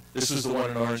Ventura. This was the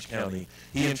one in Orange County.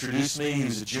 He introduced me. He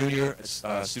was a junior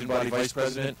student body vice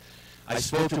president. I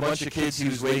spoke to a bunch of kids. He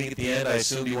was waiting at the end. I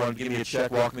assumed he wanted to give me a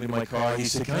check, walk me to my car. He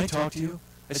said, can I talk to you?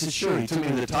 I said, sure. He took me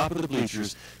to the top of the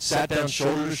bleachers, sat down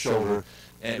shoulder to shoulder,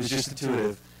 and it was just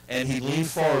intuitive. And he leaned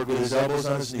forward with his elbows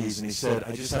on his knees, and he said,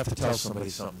 I just have to tell somebody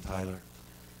something, Tyler.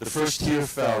 The first tear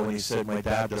fell when he said, my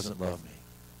dad doesn't love me.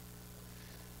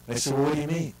 And I said, well, what do you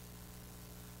mean?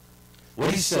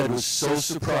 What he said was so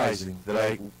surprising that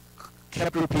I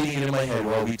kept repeating it in my head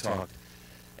while we talked.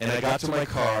 And I got to my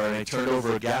car, and I turned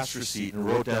over a gas receipt and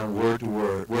wrote down word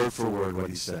for word what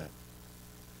he said.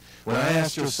 When I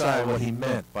asked Josiah what he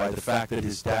meant by the fact that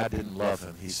his dad didn't love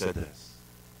him, he said this.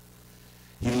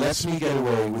 He lets me get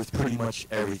away with pretty much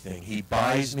everything. He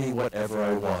buys me whatever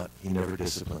I want. He never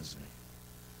disciplines me.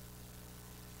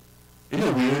 Isn't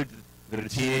it weird that a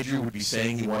teenager would be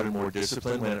saying he wanted more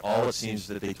discipline when all it seems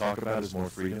that they talk about is more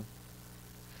freedom?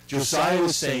 Josiah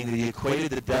was saying that he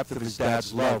equated the depth of his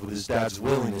dad's love with his dad's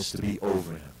willingness to be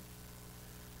over him.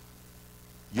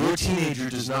 Your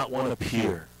teenager does not want a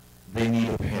peer. They need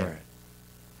a parent.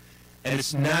 And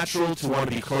it's natural to want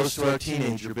to be close to our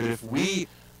teenager, but if we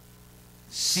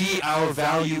see our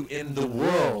value in the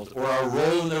world or our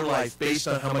role in their life based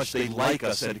on how much they like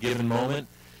us at a given moment,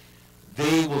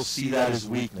 they will see that as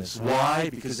weakness. Why?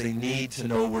 Because they need to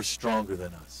know we're stronger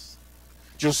than us.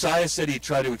 Josiah said he'd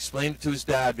try to explain it to his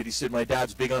dad, but he said, my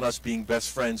dad's big on us being best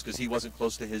friends because he wasn't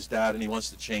close to his dad and he wants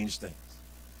to change things.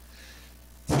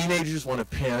 Teenagers want a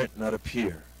parent, not a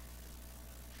peer.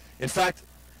 In fact,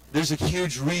 there's a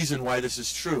huge reason why this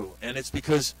is true, and it's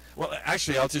because, well,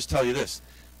 actually, I'll just tell you this.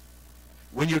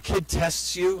 When your kid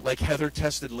tests you, like Heather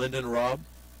tested Linda and Rob,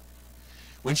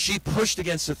 when she pushed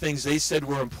against the things they said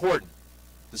were important,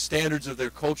 the standards of their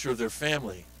culture, of their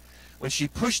family, when she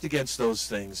pushed against those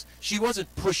things, she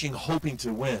wasn't pushing hoping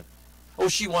to win. Oh,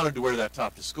 she wanted to wear that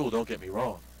top to school, don't get me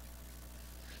wrong.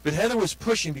 But Heather was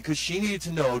pushing because she needed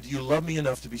to know, do you love me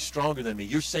enough to be stronger than me?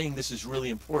 You're saying this is really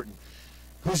important.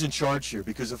 Who's in charge here?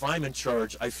 Because if I'm in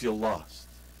charge, I feel lost.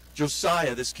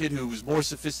 Josiah, this kid who was more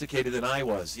sophisticated than I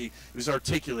was, he was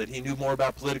articulate, he knew more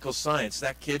about political science,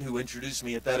 that kid who introduced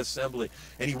me at that assembly,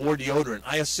 and he wore deodorant.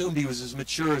 I assumed he was as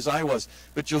mature as I was,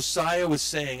 but Josiah was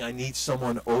saying, I need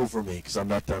someone over me because I'm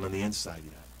not done on the inside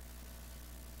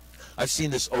yet. I've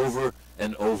seen this over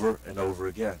and over and over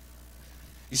again.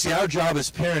 You see, our job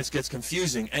as parents gets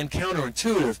confusing and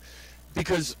counterintuitive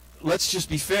because, let's just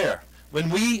be fair, when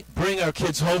we bring our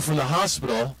kids home from the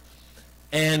hospital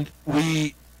and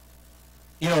we,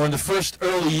 in the first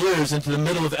early years into the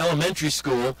middle of elementary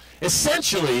school,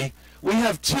 essentially, we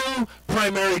have two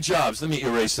primary jobs. Let me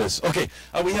erase this. Okay,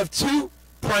 we have two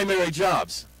primary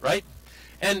jobs, right?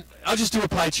 And I'll just do a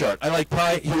pie chart. I like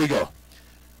pie. Here we go.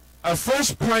 Our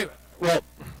first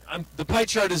the pie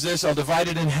chart is this. I'll divide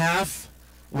it in half,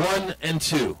 1 and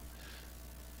 2.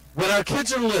 When our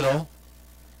kids are little,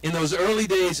 in those early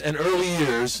days and early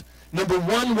years, number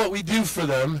one, what we do for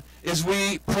them is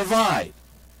we provide.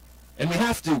 And we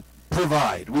have to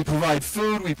provide. We provide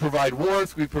food, we provide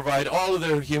warmth, we provide all of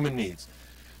their human needs.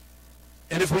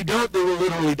 And if we don't, they will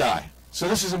literally die. So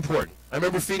this is important. I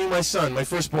remember feeding my son, my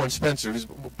firstborn, Spencer, who's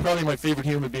probably my favorite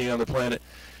human being on the planet,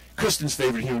 Kristen's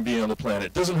favorite human being on the planet.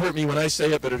 It doesn't hurt me when I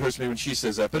say it, but it hurts me when she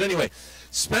says that. But anyway,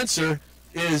 Spencer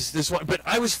is this one. But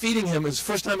I was feeding him. It was the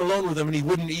first time alone with him, and he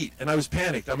wouldn't eat. And I was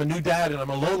panicked. I'm a new dad, and I'm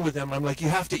alone with him. And I'm like, you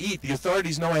have to eat. The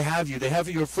authorities know I have you. They have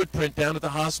your footprint down at the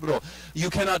hospital. You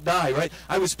cannot die, right?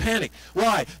 I was panicked.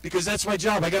 Why? Because that's my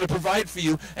job. I got to provide for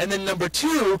you. And then number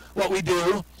two, what we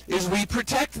do is we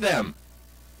protect them.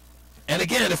 And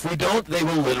again, if we don't, they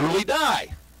will literally die.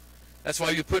 That's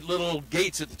why we put little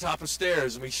gates at the top of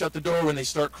stairs, and we shut the door when they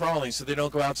start crawling so they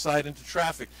don't go outside into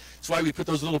traffic. That's why we put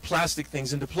those little plastic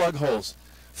things into plug holes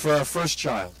for our first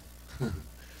child.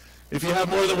 If you have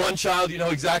more than one child, you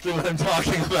know exactly what I'm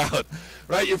talking about.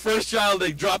 Right? Your first child,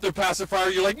 they drop their pacifier,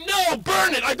 you're like, no,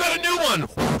 burn it, I got a new one.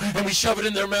 And we shove it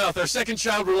in their mouth. Our second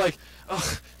child, we're like,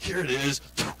 oh, here it is.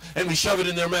 And we shove it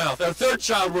in their mouth. Our third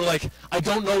child, we're like, I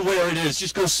don't know where it is.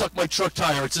 Just go suck my truck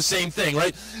tire. It's the same thing,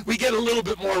 right? We get a little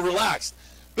bit more relaxed.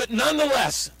 But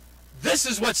nonetheless, this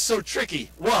is what's so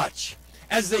tricky. Watch.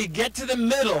 As they get to the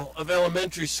middle of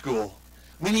elementary school,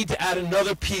 we need to add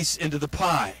another piece into the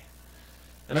pie.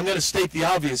 And I'm going to state the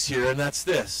obvious here, and that's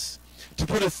this. To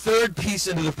put a third piece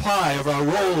into the pie of our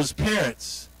role as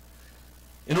parents,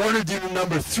 in order to do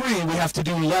number 3, we have to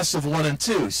do less of 1 and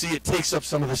 2. See, it takes up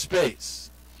some of the space.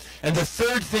 And the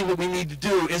third thing that we need to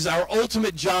do is our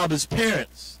ultimate job as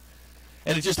parents.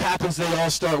 And it just happens they all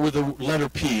start with the letter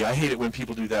P. I hate it when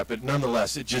people do that, but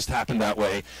nonetheless, it just happened that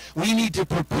way. We need to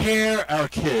prepare our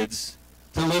kids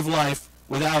to live life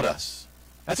without us.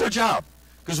 That's our job.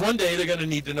 Because one day they're going to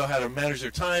need to know how to manage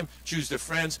their time, choose their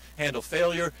friends, handle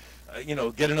failure,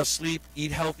 get enough sleep,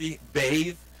 eat healthy,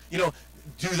 bathe,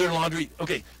 do their laundry.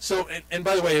 Okay, so, and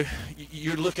by the way,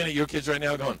 you're looking at your kids right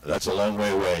now going, that's a long way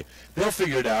away. They'll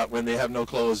figure it out when they have no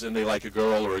clothes and they like a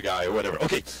girl or a guy or whatever.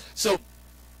 Okay, so,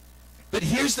 but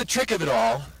here's the trick of it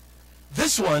all.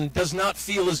 This one does not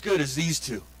feel as good as these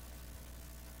two.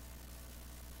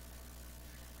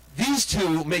 These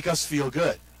two make us feel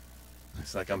good.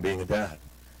 It's like I'm being a dad.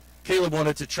 Caleb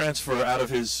wanted to transfer out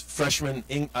of his freshman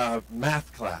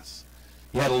math class.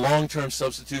 He had a long-term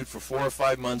substitute for 4 or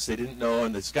 5 months. They didn't know,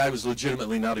 and this guy was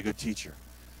legitimately not a good teacher.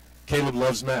 Caleb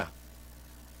loves math,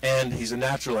 and he's a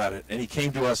natural at it. And he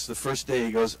came to us the first day.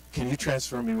 He goes, can you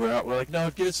transfer me? We're like, no,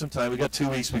 give it some time. We got 2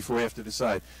 weeks before we have to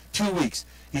decide. 2 weeks.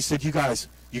 He said, you guys,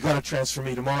 you got to transfer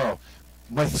me tomorrow.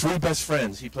 My 3 best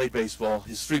friends, he played baseball.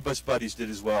 His 3 best buddies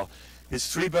did as well. His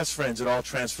 3 best friends had all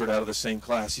transferred out of the same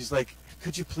class. He's like,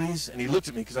 could you please? And he looked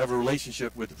at me because I have a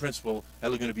relationship with the principal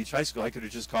at Laguna Beach High School. I could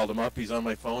have just called him up. He's on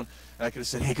my phone. And I could have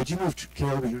said, hey, could you move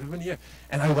Caleb? He would have been here.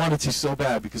 And I wanted to so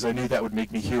bad because I knew that would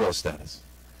make me hero status.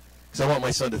 Because I want my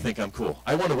son to think I'm cool.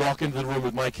 I want to walk into the room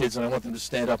with my kids and I want them to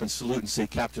stand up and salute and say,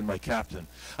 Captain, my captain.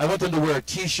 I want them to wear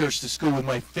T-shirts to school with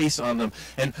my face on them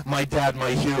and my dad,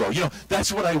 my hero.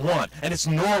 That's what I want. And it's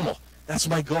normal. That's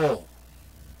my goal.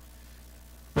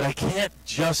 But I can't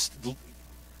just...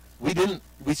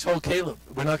 We told Caleb,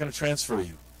 we're not going to transfer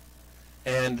you.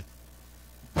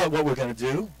 But what we're going to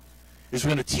do is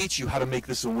we're going to teach you how to make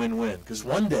this a win-win. Because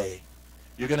one day,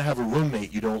 you're going to have a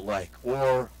roommate you don't like,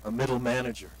 or a middle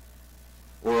manager,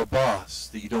 or a boss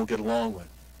that you don't get along with.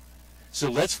 So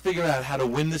let's figure out how to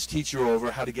win this teacher over,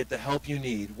 how to get the help you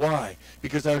need. Why?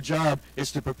 Because our job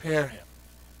is to prepare him.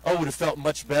 Oh, it would have felt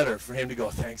much better for him to go,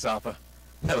 thanks, Appa.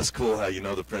 That was cool how you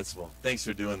know the principal. Thanks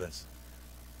for doing this.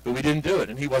 But we didn't do it,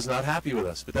 and he was not happy with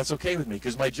us. But that's okay with me,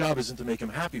 because my job isn't to make him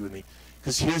happy with me.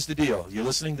 Because here's the deal. You're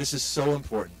listening? This is so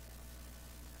important.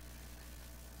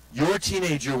 Your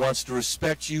teenager wants to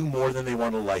respect you more than they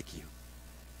want to like you.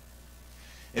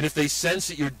 And if they sense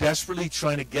that you're desperately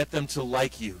trying to get them to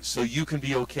like you so you can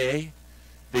be okay,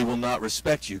 they will not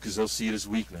respect you because they'll see it as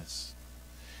weakness.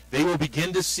 They will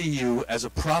begin to see you as a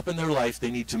prop in their life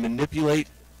they need to manipulate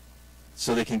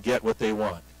so they can get what they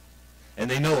want. And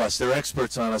they know us. They're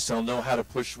experts on us. They'll know how to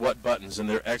push what buttons, and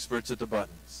they're experts at the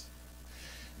buttons.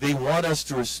 They want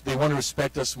to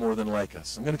respect us more than like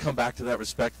us. I'm going to come back to that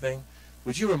respect thing.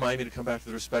 Would you remind me to come back to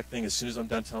the respect thing as soon as I'm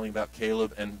done telling about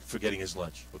Caleb and forgetting his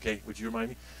lunch? Okay? Would you remind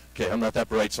me? Okay, I'm not that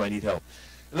bright, so I need help.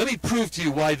 Let me prove to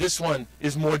you why this one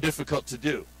is more difficult to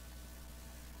do.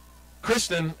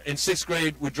 Kristen, in 6th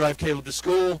grade, would drive Caleb to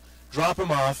school, drop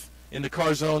him off in the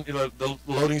car zone, the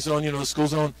loading zone, the school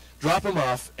zone, drop him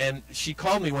off, and she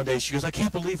called me one day. She goes, I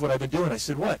can't believe what I've been doing. I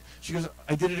said, what? She goes,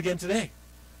 I did it again today.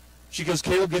 She goes,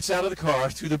 Caleb gets out of the car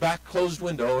through the back closed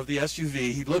window of the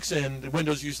SUV. He looks in, the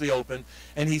window's usually open,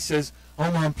 and he says,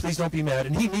 oh, Mom, please don't be mad.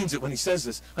 And he means it when he says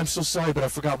this. I'm so sorry, but I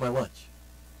forgot my lunch.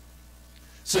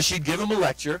 So she'd give him a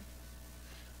lecture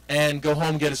and go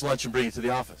home, get his lunch, and bring it to the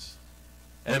office.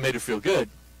 And it made her feel good.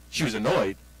 She was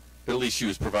annoyed, but at least she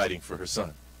was providing for her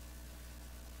son.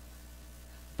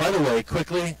 By the way,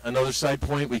 quickly, another side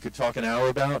point we could talk an hour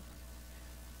about.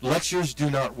 Lectures do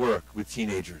not work with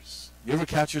teenagers. You ever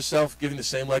catch yourself giving the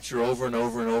same lecture over and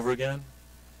over and over again?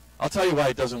 I'll tell you why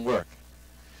it doesn't work.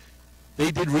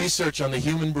 They did research on the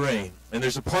human brain, and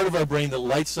there's a part of our brain that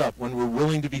lights up when we're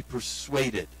willing to be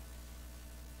persuaded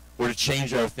or to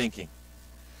change our thinking.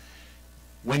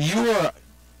 When you are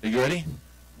you ready?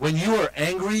 When you are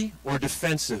angry or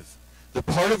defensive, the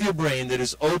part of your brain that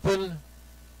is open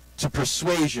to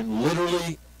persuasion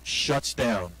literally shuts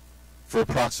down for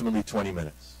approximately 20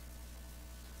 minutes.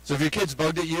 So if your kid's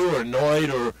bugged at you or annoyed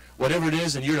or whatever it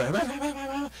is, and you're like,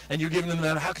 and you're giving them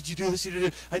that, how could you do this?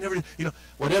 I never did. You know,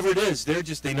 whatever it is,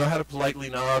 they know how to politely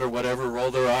nod or whatever, roll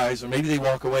their eyes, or maybe they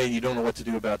walk away and you don't know what to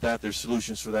do about that. There's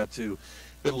solutions for that too.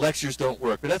 But lectures don't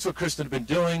work. But that's what Kristen had been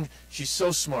doing. She's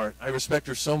so smart. I respect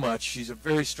her so much. She's a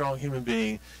very strong human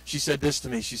being. She said this to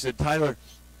me. She said, Tyler,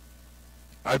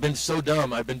 I've been so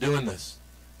dumb. I've been doing this.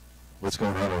 What's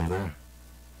going on over there?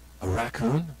 A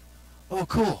raccoon? Oh,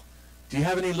 cool. Do you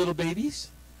have any little babies?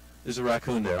 There's a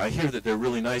raccoon there. I hear that they're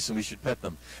really nice and we should pet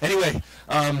them. Anyway,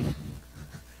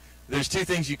 there's two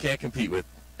things you can't compete with,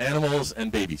 animals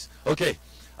and babies. Okay,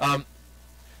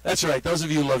 that's right. Those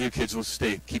of you who love your kids will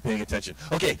keep paying attention.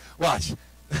 Okay, watch.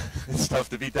 It's tough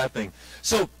to beat that thing.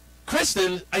 So,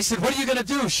 Kristen, I said, what are you going to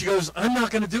do? She goes, I'm not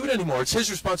going to do it anymore. It's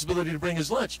his responsibility to bring his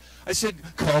lunch. I said,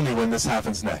 call me when this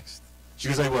happens next. She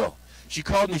goes, I will. She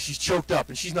called me, she's choked up,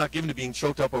 and she's not given to being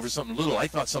choked up over something little. I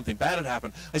thought something bad had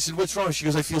happened. I said, what's wrong? She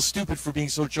goes, I feel stupid for being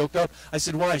so choked up. I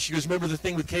said, why? She goes, remember the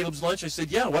thing with Caleb's lunch? I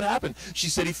said, yeah, what happened? She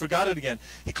said, he forgot it again.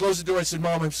 He closed the door. I said,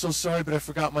 Mom, I'm so sorry, but I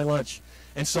forgot my lunch.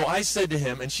 And so I said to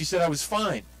him, and she said I was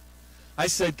fine. I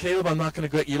said, Caleb, I'm not going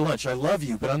to get your lunch. I love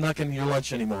you, but I'm not getting your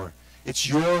lunch anymore. It's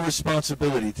your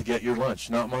responsibility to get your lunch,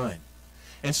 not mine.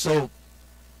 And so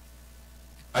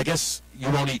I guess you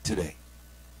won't eat today.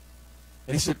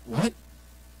 And he said, what?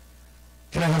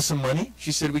 Can I have some money?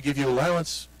 She said, we give you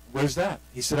allowance. Where's that?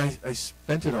 He said, I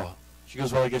spent it all. She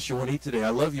goes, well, I guess you won't eat today. I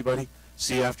love you, buddy.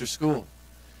 See you after school.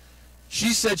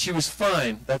 She said she was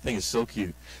fine. That thing is so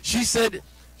cute. She said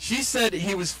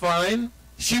he was fine.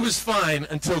 She was fine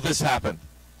until this happened.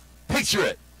 Picture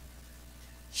it.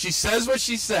 She says what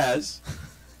she says.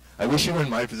 I wish you were in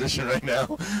my position right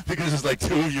now because there's like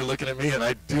two of you looking at me and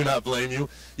I do not blame you.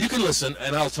 You can listen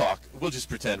and I'll talk. We'll just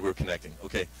pretend we're connecting.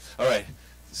 Okay. All right.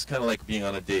 It's kind of like being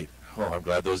on a date. Oh, I'm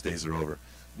glad those days are over.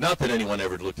 Not that anyone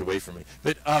ever looked away from me.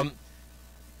 But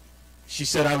she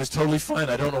said, I was totally fine.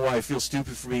 I don't know why I feel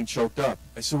stupid for being choked up.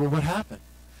 I said, well, what happened?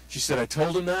 She said, I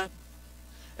told him that.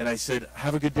 And I said,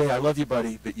 have a good day. I love you,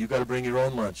 buddy, but you got to bring your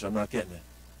own lunch. I'm not getting it.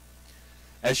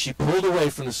 As she pulled away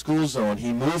from the school zone,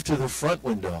 he moved to the front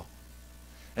window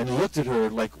and looked at her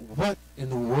like, what in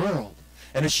the world?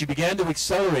 And as she began to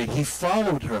accelerate, he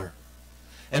followed her.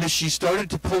 And as she started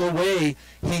to pull away,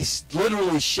 he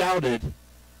literally shouted,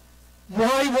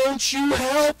 why won't you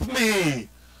help me?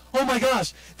 Oh my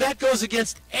gosh, that goes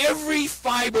against every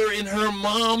fiber in her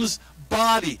mom's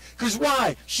body. Because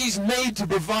why? She's made to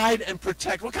provide and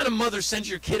protect. What kind of mother sends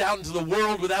your kid out into the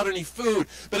world without any food?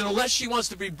 But unless she wants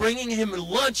to be bringing him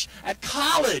lunch at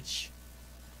college,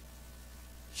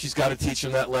 she's got to teach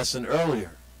him that lesson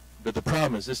earlier. But the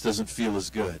problem is this doesn't feel as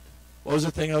good. What was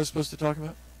the thing I was supposed to talk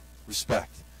about?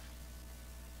 Respect.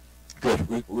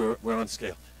 Good. We're on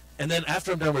scale. And then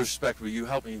after I'm done with respect, will you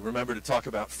help me remember to talk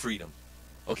about freedom?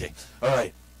 Okay. All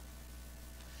right.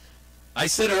 I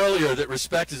said earlier that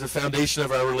respect is the foundation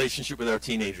of our relationship with our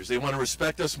teenagers. They want to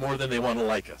respect us more than they want to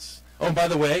like us. Oh, and by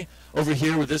the way, over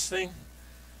here with this thing,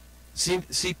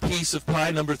 see piece of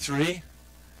pie number 3?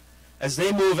 As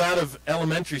they move out of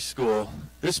elementary school,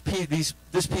 this piece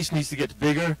needs to get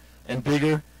bigger and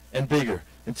bigger and bigger.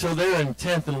 Until they're in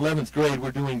 10th and 11th grade,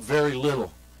 we're doing very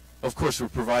little. Of course, we're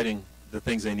providing the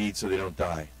things they need so they don't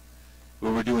die.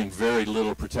 But we're doing very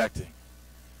little protecting.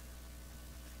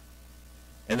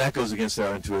 And that goes against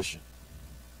our intuition.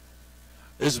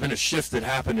 There's been a shift that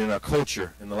happened in our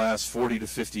culture in the last 40 to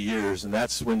 50 years, and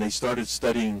that's when they started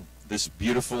studying this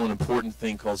beautiful and important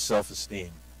thing called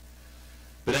self-esteem.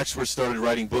 But experts started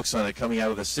writing books on it coming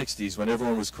out of the 60s when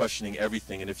everyone was questioning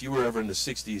everything. And if you were ever in the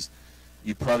 60s,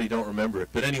 you probably don't remember it.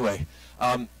 But anyway,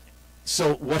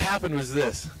 so what happened was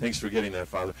this. Thanks for getting that,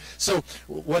 Father. So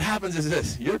what happens is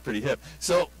this. You're pretty hip.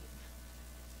 So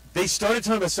they started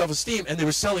talking about self-esteem, and they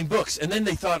were selling books. And then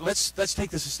they thought, let's take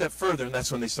this a step further, and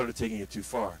that's when they started taking it too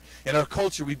far. In our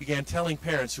culture, we began telling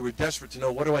parents who were desperate to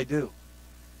know, what do I do?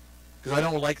 Because I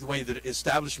don't like the way that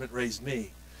establishment raised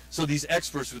me. So these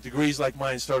experts with degrees like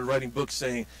mine started writing books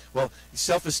saying, well,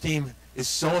 self-esteem is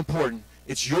so important.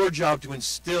 It's your job to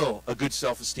instill a good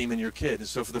self-esteem in your kid. And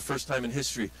so for the first time in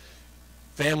history,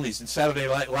 Families, and Saturday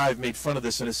Night Live made fun of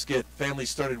this in a skit. Families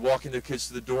started walking their kids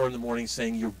to the door in the morning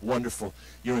saying, "You're wonderful,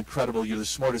 you're incredible, you're the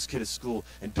smartest kid at school,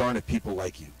 and darn it, people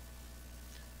like you."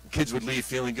 And kids would leave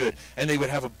feeling good, and they would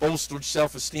have a bolstered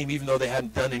self-esteem even though they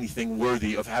hadn't done anything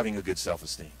worthy of having a good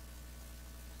self-esteem.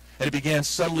 And it began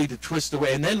subtly to twist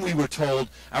away. And then we were told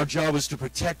our job was to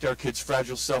protect our kids'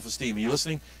 fragile self-esteem. Are you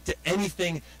listening? To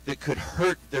anything that could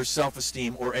hurt their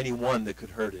self-esteem or anyone that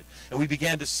could hurt it. And we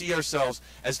began to see ourselves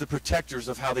as the protectors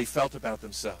of how they felt about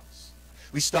themselves.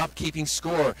 We stopped keeping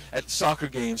score at soccer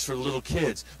games for little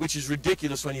kids, which is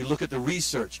ridiculous when you look at the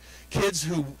research. Kids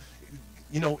who,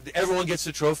 everyone gets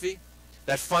a trophy,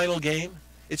 that final game.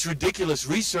 It's ridiculous.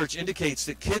 Research indicates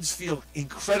that kids feel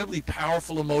incredibly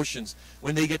powerful emotions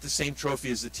when they get the same trophy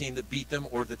as the team that beat them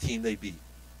or the team they beat.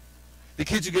 The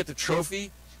kids who get the trophy,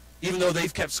 even though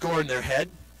they've kept score in their head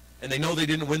and they know they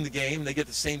didn't win the game, they get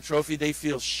the same trophy, they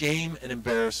feel shame and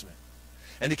embarrassment.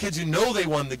 And the kids who know they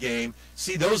won the game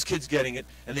see those kids getting it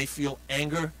and they feel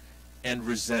anger and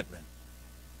resentment.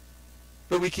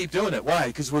 But we keep doing it. Why?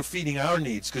 Because we're feeding our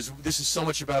needs. Because this is so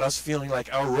much about us feeling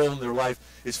like our role in their life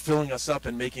is filling us up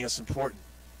and making us important.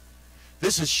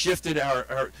 This has shifted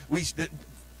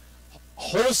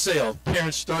wholesale.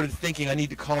 Parents started thinking, I need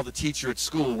to call the teacher at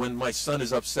school when my son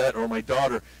is upset or my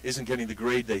daughter isn't getting the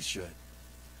grade they should.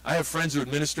 I have friends who are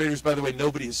administrators. By the way,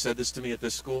 nobody has said this to me at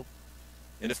this school.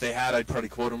 And if they had, I'd probably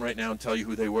quote them right now and tell you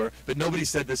who they were. But nobody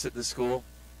said this at this school.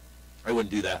 I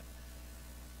wouldn't do that.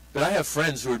 But I have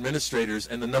friends who are administrators,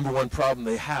 and the number one problem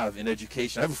they have in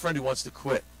education, I have a friend who wants to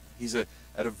quit. He's at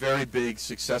a very big,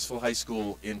 successful high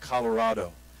school in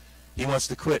Colorado. He wants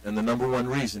to quit, and the number one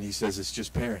reason, he says, is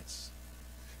just parents.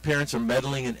 Parents are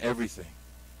meddling in everything.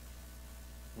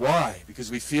 Why? Because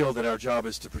we feel that our job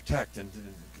is to protect and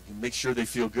make sure they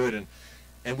feel good.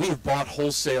 And we have bought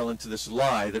wholesale into this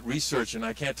lie that research, and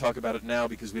I can't talk about it now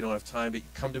because we don't have time, but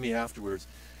come to me afterwards.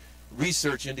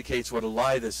 Research indicates what a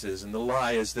lie this is, and the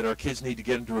lie is that our kids need to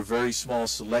get into a very small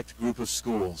select group of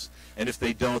schools, and if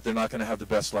they don't, they're not going to have the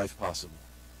best life possible.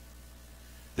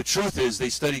 The truth is they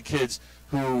studied kids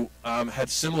who had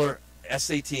similar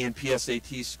SAT and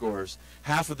PSAT scores.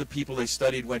 Half of the people they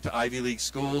studied went to Ivy League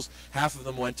schools, half of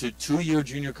them went to 2-year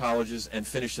junior colleges and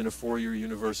finished in a 4-year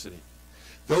university.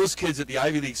 Those kids at the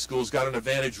Ivy League schools got an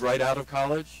advantage right out of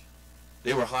college.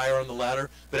 They were higher on the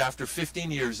ladder, but after 15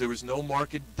 years, there was no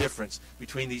marked difference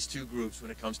between these two groups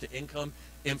when it comes to income,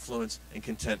 influence, and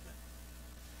contentment.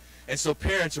 And so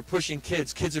parents are pushing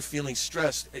kids. Kids are feeling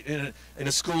stressed in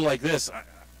a school like this.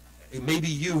 Maybe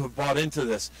you have bought into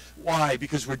this. Why?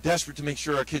 Because we're desperate to make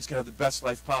sure our kids can have the best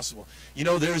life possible. You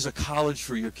know, there is a college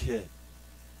for your kid.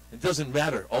 It doesn't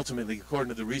matter, ultimately, according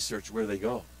to the research, where they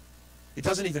go. It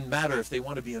doesn't even matter if they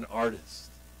want to be an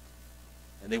artist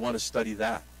and they want to study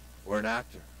that, or an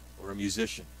actor, or a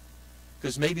musician.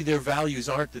 Because maybe their values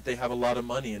aren't that they have a lot of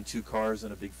money and 2 cars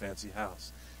and a big fancy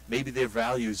house. Maybe their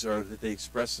values are that they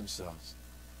express themselves.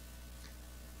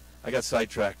 I got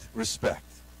sidetracked. Respect.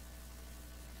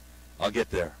 I'll get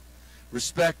there.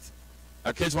 Respect.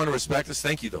 Our kids want to respect us.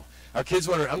 Thank you, though. Our kids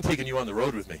want to, I'm taking you on the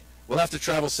road with me. We'll have to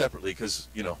travel separately because,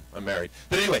 I'm married.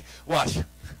 But anyway, watch.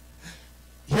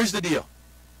 Here's the deal.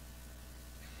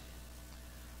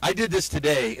 I did this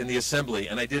today in the assembly,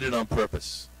 and I did it on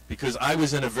purpose because I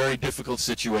was in a very difficult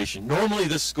situation. Normally,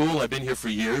 this school, I've been here for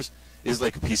years, is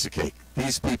like a piece of cake.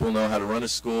 These people know how to run a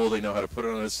school. They know how to put it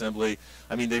on an assembly.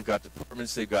 I mean, they've got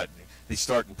departments. They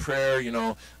start in prayer,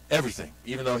 everything,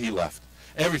 even though he left.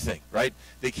 Everything, right?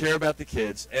 They care about the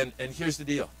kids, and here's the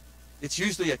deal. It's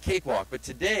usually a cakewalk, but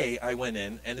today I went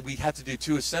in, and we had to do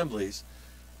 2 assemblies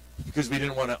because we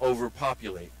didn't want to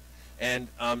overpopulate. And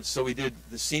so we did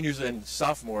the seniors and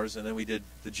sophomores, and then we did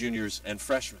the juniors and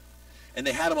freshmen. And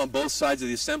they had them on both sides of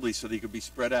the assembly so they could be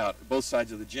spread out, both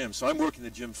sides of the gym. So I'm working the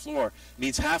gym floor.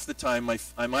 Means half the time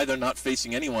I'm either not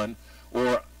facing anyone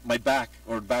or my back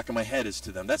or the back of my head is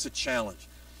to them. That's a challenge.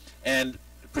 And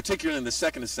particularly in the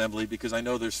second assembly, because I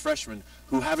know there's freshmen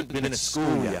who haven't been in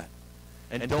school yet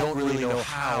and don't really know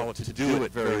how to do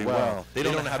it very well. They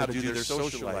don't know how to do their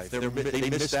social life. They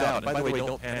missed out. And by the way,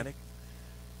 don't panic.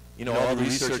 All the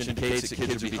research indicates that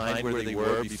kids are behind where they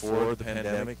were before the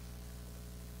pandemic.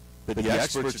 But the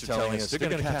experts are telling us they're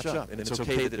going to catch up, and it's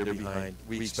okay that they're behind.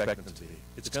 We expect them to be.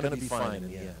 It's going to be fine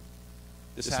in the end.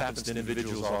 This happens to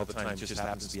individuals all the time. It just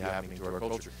happens to be happening to our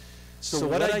culture. So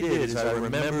what I did is I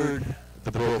remembered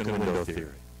the broken window theory.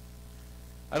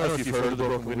 I don't know if you've heard of the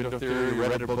broken window theory. You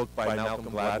read a book by Malcolm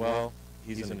Gladwell.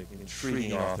 He's an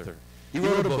intriguing author. He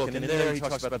wrote a book, and in there he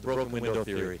talks about the broken window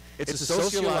theory. It's a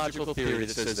sociological theory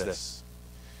that says this.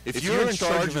 If you're in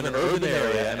charge of an urban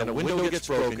area and a window gets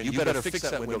broken, you better fix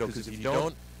that window, because if you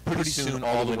don't, pretty soon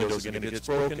all the windows are going to get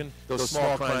broken. Those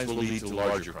small crimes will lead to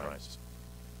larger crimes.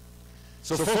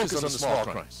 So focus on the small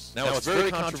crimes. Now, it's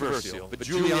very controversial, but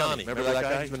Giuliani, remember that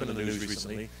guy? He's been in the news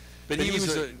recently. But he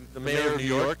was the mayor of New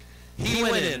York. He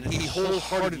went in, he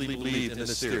wholeheartedly believed in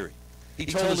this theory. He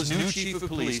told his new chief of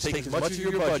police, take as much of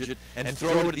your budget and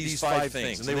throw it at these 5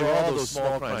 things. And they were all those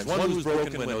small crimes. One was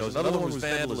broken windows, another one was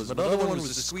vandalism, another one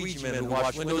was the squeegee men who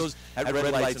washed windows at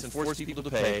red lights and forced people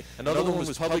to pay, another one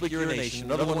was public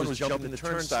urination, another one was jumping the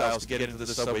turnstiles to get into the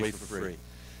subway for free.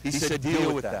 He said,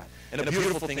 deal with that. And a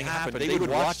beautiful thing happened. They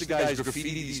would watch the guys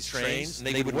graffiti these trains, and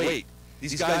they would wait.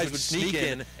 These guys would sneak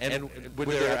in, and when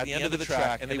they're at the end of the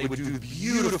track, and they would do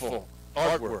beautiful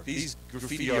artwork. These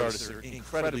graffiti artists are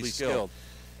incredibly skilled.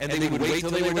 And they would wait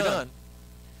till they were done.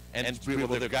 And while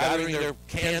they're gathering their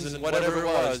cans and whatever it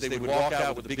was, they would walk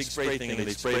out with a big spray thing, and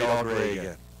they'd spray it all gray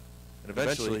again. And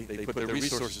eventually, they put their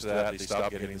resources to that, they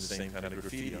stopped getting the same kind of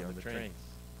graffiti on the trains.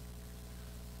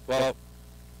 Well,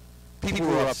 people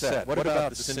were upset. What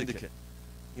about the syndicate?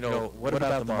 You know, what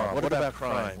about the mob? What about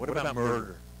crime? What about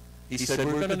murder? He said,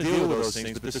 we're going to deal with those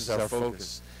things, but this is our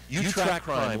focus. You track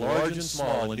crime, large and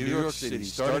small, in New York City,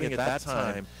 starting at that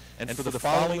time, and for the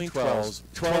following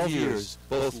 12 years,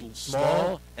 both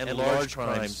small and large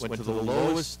crimes went to the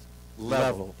lowest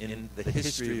level in the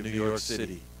history of New York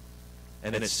City.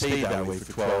 And it stayed that way for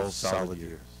 12 solid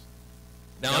years.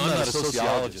 Now, I'm not a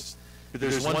sociologist, but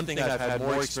there's one thing I've had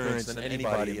more experience than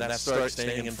anybody, and that's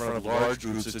staying in front of large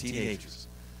groups of teenagers.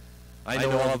 I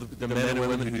know all the men and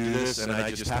women who do this, and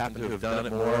I just happen to have done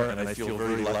it more, and I feel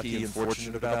very lucky and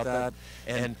fortunate about that.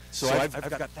 And so I've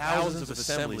got thousands of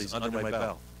assemblies under my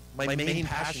belt. My main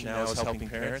passion now is helping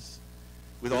parents.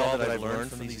 With all that I've learned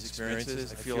from these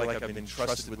experiences, I feel like I've been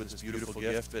entrusted with this beautiful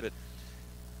gift. But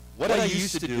what I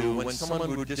used to do when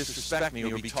someone would disrespect me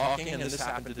or be talking, and this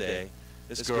happened today,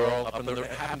 this girl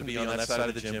happened to be on that side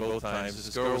of the gym both times.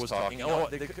 This girl was talking. Oh,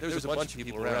 there's a bunch of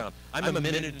people around. I'm a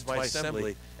minute into my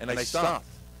assembly, and I stopped,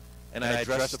 and I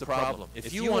addressed the problem.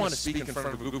 If you want to speak in front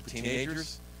of a group of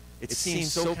teenagers, it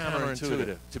seems so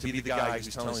counterintuitive to be the guy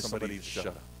who's telling somebody to shut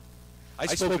up. I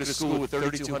spoke at a school with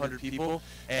 3,200 people,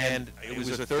 and it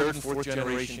was a 3rd and 4th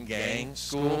generation gang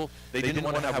school. They didn't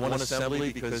want to have one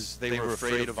assembly because they were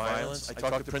afraid of violence. I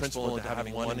talked the principal into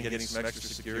having one and getting some extra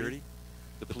security.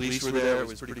 The police were there. It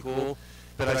was pretty cool.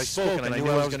 But I spoke, and I knew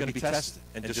I was going to be tested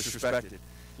and disrespected.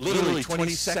 Literally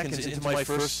 20 seconds into my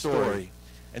first story,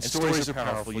 and stories are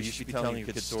powerful. You should be telling your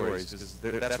kids stories, because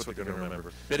that's what they're going to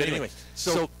remember. But anyway,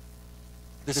 so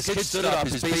this kid stood up.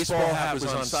 His baseball hat was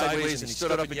on sideways, and he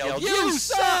stood up and yelled, "You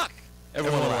suck!"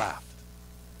 Everyone laughed.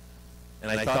 And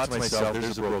I thought to myself,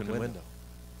 there's a broken window.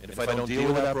 And if I don't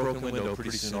deal with that broken window,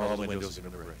 pretty soon all the windows are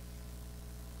going to break.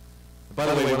 By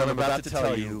the way, what I'm about to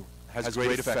tell you has a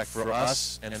great effect for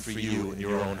us and for you in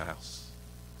your own house.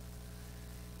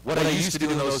 What I used to do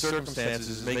in those circumstances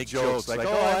is make jokes like, oh,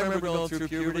 I remember going through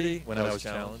puberty when I was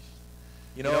challenged.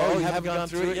 You know, oh, you haven't gone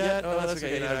through it yet? Oh, that's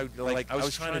okay. And I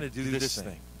was trying to do this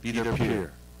thing, be their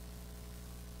peer.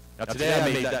 Now, today I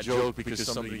made that joke because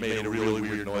somebody made a really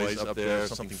weird noise up there,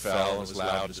 something fell and was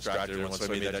loud and distracted everyone, so I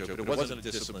made that joke. But it wasn't a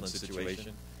discipline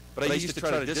situation. But I used to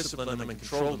try to discipline them and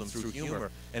control them through humor,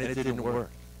 and it didn't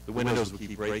work. The windows would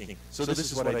keep breaking. So this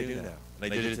is what I do now,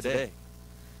 and I did it today.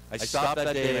 I stopped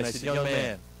that day and I said, young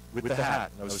man with the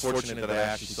hat, and I was fortunate that I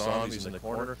actually saw him. He was in the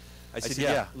corner. I said,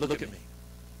 yeah, look at me.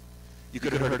 You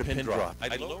could have heard a pin drop. I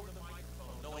lowered the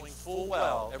microphone, knowing full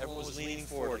well everyone was leaning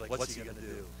forward, like, what's he going to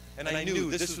do? And I knew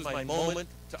this was my moment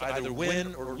to either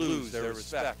win or lose their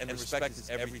respect, and respect is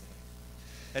everything.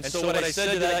 And so what I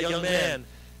said to that young man,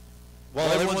 while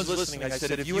everyone's listening, I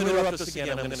said, if you interrupt us again,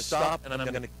 I'm going to stop, and I'm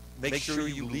going to make sure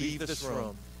you leave this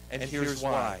room, and here's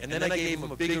why. And then I gave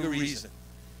him a bigger reason.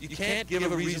 You can't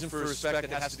give a reason for respect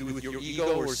that has to do with your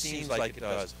ego or seems like it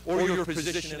does, or your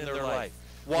position in their life.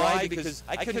 Why? Because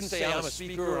I couldn't say I'm a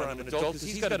speaker or I'm an adult, because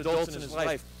he's got adults in his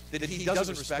life that he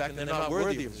doesn't respect and they're not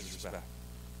worthy of his respect.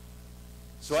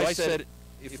 So I said,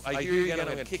 if I hear you again, I'm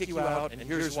going to kick you out, and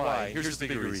here's why. Here's the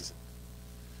bigger reason.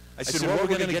 I said, what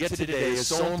we're going to get to today is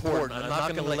so important, I'm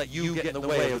not going to let you get in the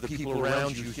way of the people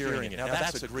around you hearing it. Now,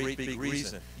 that's a great big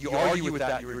reason. You argue with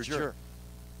that, you're a jerk.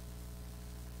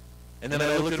 And then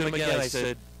I looked at him again, I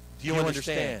said, do you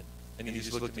understand? And he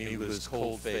just looked at me with his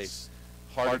cold face,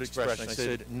 hard expression. I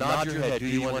said, nod your head, do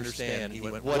you understand? He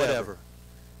went, whatever.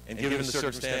 And given the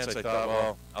circumstance, I thought,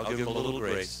 well, I'll give him a little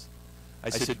grace. I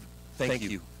said, thank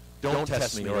you. Don't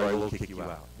test me or I will kick you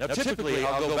out. Now, typically,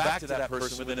 I'll go back to that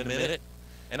person within a minute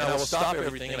and I will stop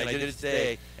everything, and I did it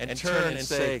today, and turn and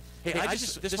say, hey,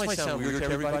 this might sound weird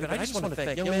to everybody, but I just want to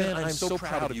thank, young man, I'm so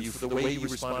proud of you for the way you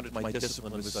responded to my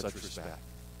discipline with such respect.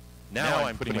 Now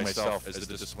I'm putting myself as the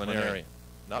disciplinarian,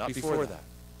 not before that.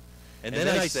 And then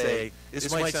I say,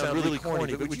 this might sound really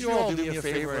corny, but would you all do me a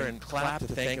favor and clap to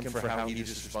thank him for how he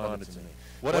just responded to me?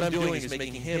 What I'm doing is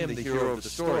making him the hero of the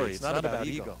story. It's not about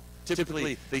ego.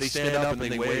 Typically, they stand up and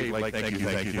they wave like, thank you,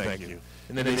 thank you, thank you.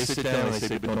 And then they sit down and they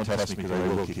say, but don't test me because I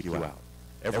will kick you out.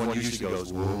 Everyone usually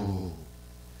goes, whoa.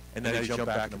 And then I jump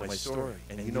back into my story.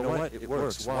 And you know what? It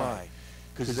works. Why?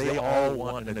 Because they all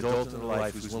want an adult in their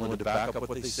life who's willing to back up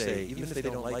what they say, even if they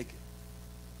don't like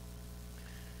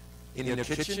it. In the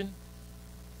kitchen,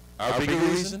 our big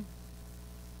reason,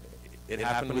 it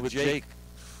happened with Jake.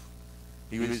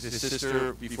 He was his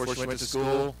sister before she went to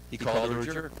school. He called her a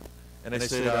jerk. And I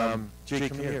said, Jake,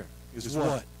 come here. He goes,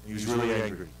 what? He was really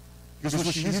angry. He goes,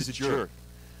 well, she is a jerk.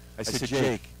 I said,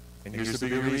 Jake, and here's the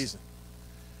bigger reason.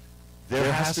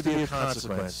 There has to be a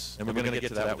consequence, and we're going to get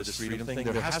to that with this freedom thing.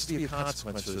 There has to be a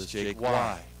consequence for this, Jake.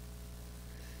 Why?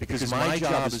 Because my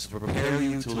job is to prepare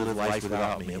you to live life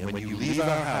without me. And when you leave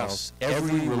our house,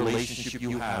 every relationship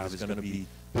you have is going to be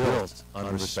built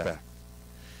on respect.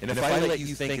 And if I let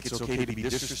you think it's okay to be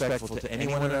disrespectful to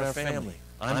anyone in our family,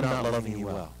 I'm not loving you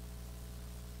well.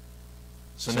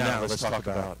 So now let's talk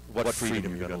about what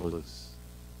freedom you're going to lose.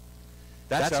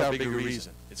 That's our bigger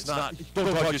reason. It's not,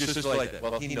 don't talk to your sister like that.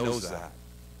 Well, he knows that.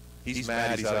 He's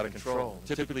mad, he's out of control.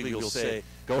 Typically, we'll say,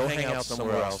 go hang out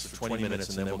somewhere else for 20 minutes,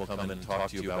 and then we'll come in and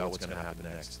talk to you about what's going to happen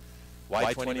next.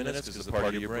 Why 20 minutes? Because the part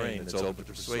of your brain that's open to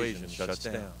persuasion shuts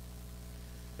down.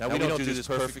 Now, we don't do this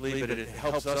perfectly, but it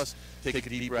helps us take a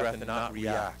deep breath and not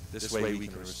react. This way we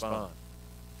can respond.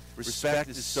 Respect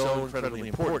is so incredibly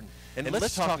important. And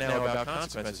let's talk now about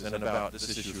consequences and about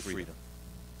this issue of freedom.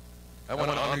 I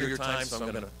want to honor your time, so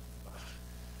I'm going to...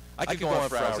 I could go on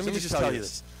for hours. Let me just tell you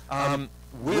this. I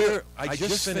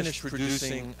just finished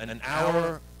producing an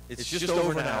hour, it's just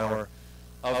over an hour,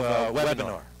 of a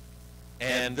webinar.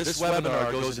 And this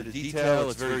webinar goes into detail,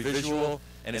 it's very visual,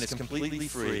 and it's completely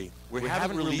free. We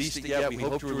haven't released it yet. We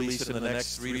hope to release it in the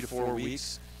next 3 to 4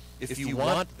 weeks. If you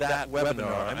want that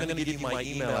webinar, I'm going to give you my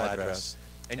email address,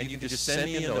 and you can just send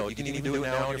me a note. You can even do it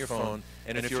now on your phone,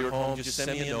 and if you're at home, just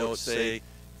send me a note, say,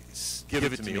 give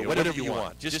it to me, or whatever you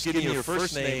want. Just give me your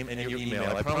first name and your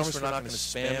email. I promise we're not going to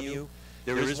spam you.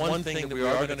 There is one thing that we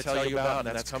are going to tell you about,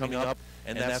 and that's coming up,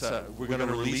 and that's we're going to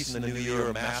release in the new year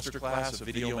a masterclass, a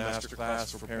video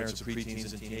masterclass for parents of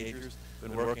preteens and teenagers.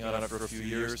 Been working on it for a few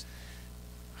years.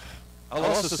 I'll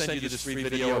also send you this free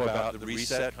video about the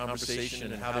reset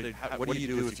conversation and what do you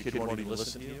do if your kid won't even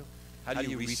listen to you? How do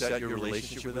you reset your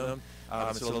relationship with them?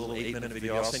 It's a little 8-minute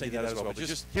video. I'll send you that as well. But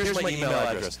just here's my email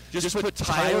address. Just put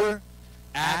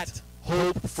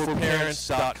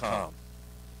Tyler@hopeforparents.com.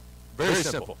 Very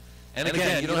simple. And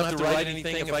again, you don't have to write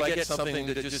anything. If I get something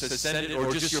that just says send it,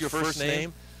 or just your first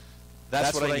name,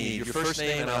 that's what I need. Your first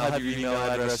name, and I'll have your email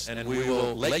address, and we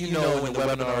will let you know when the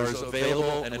webinar is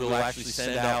available, and we'll actually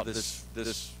send out this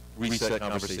reset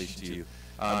conversation to you.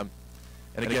 And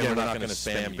again, we're not going to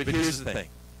spam you. But here's the thing.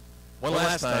 One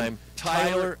last time,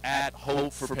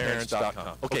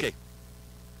 Tyler@hopeforparents.com. Okay.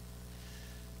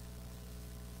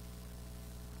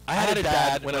 I had a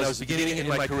dad when I was beginning in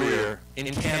my career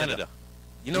in Canada.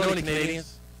 You know any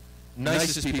Canadians?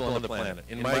 Nicest people on the planet.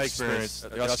 In my experience,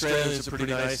 the Australians are pretty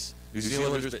nice, New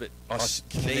Zealanders, but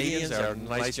Canadians are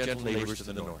nice, gentle neighbors to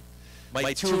the north.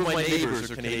 Two of my neighbors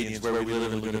are Canadians where we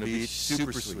live in Laguna Beach,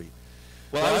 super sweet.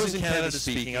 Well, I was in Canada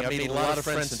speaking. I've made a lot of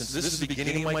friends since this is the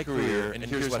beginning of my career, and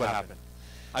here's what happened.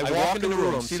 I walk into a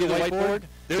room, see the whiteboard?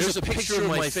 There's a picture of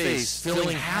my face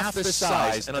filling half the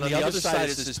size, and on the other side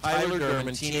it says Tyler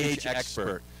Durman, teenage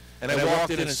expert. And I walked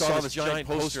in and saw this giant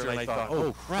poster, and I thought,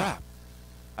 oh, crap.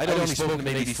 I'd only spoken to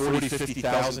maybe 40,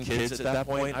 50,000 kids at that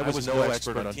point. I was no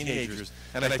expert on teenagers.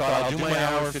 And I thought, I'll do my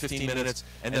hour, 15 minutes,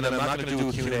 and then I'm not going to do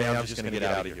a Q&A, I'm just going to get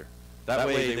out of here. That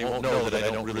way they won't know that I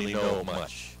don't really know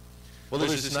much. Well,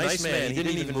 there's this nice man, he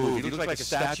didn't even move. He looked like a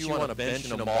statue on a bench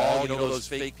in a mall, you know those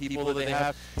fake people that they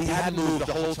have? He hadn't moved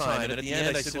the whole time, and at the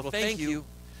end I said, well, thank you.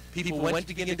 People went to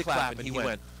begin to clap, and he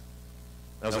went.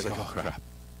 I was like, oh, crap.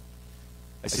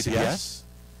 I said, yes?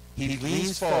 He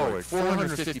leans forward,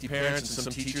 450 parents and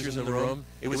some teachers in the room.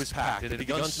 It was packed. It had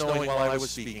begun snowing while I was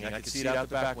speaking. I could see it out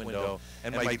the back window,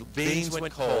 and my veins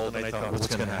went cold, and I thought, what's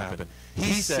going to happen?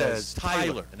 He says,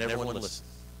 Tyler, and everyone listens.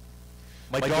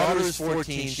 My daughter is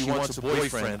 14. She wants a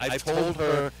boyfriend. I've told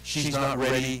her she's not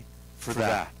ready for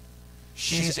that.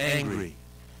 She's angry.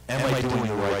 Am I doing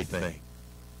the right thing?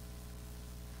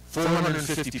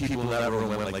 450 people in that room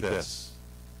went like this.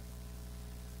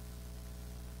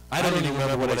 I don't even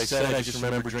remember what I said. I just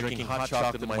remember drinking hot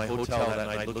chocolate in my hotel that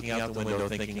night, looking out the window,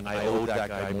 thinking I owed that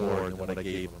guy more than what I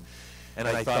gave him. And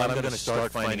I thought, I'm going to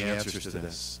start finding answers to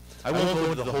this. I won't go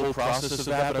into the whole process of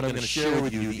that, but I'm going to share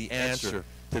with you the answer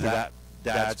to that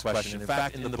dad's question. In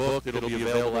fact, in the book, it'll be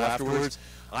available afterwards,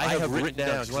 I have written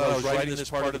down, when I was writing this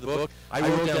part of the book, I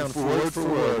wrote down for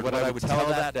word what I would tell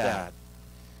that dad,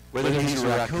 whether he's a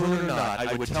raccoon or not.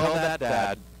 I would tell that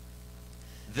dad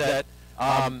that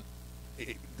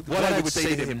what I would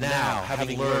say to him now,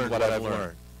 having learned what I've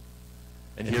learned.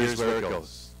 And here's where it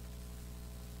goes.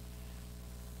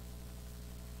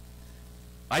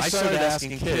 I started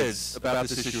asking kids about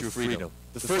this issue of freedom.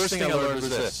 The first thing I learned was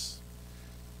this.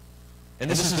 And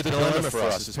this is the dilemma for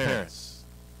us as parents.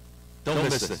 Don't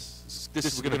miss this. This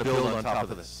is going to build on top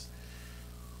of this.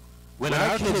 When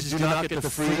our kids do not get the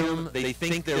freedom they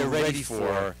think they're ready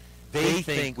for, they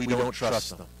think we don't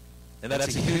trust them. And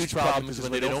that's a huge problem, because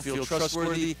when they don't feel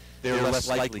trustworthy, they're less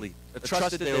likely.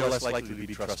 Trusted, they're less likely to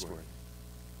be trustworthy.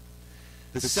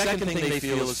 The second thing they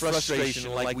feel is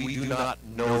frustration, like we do not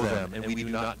know them and we do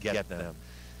not get them.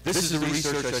 This is the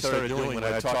research I started doing when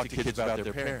I talked to kids about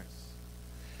their parents.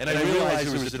 And I realized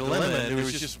there was a dilemma, and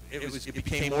it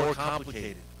became more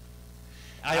complicated.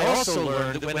 I also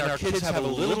learned that when our kids have a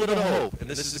little bit of hope, and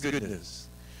this is the good news,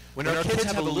 when our kids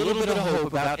have a little bit of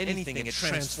hope about anything, it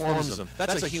transforms them.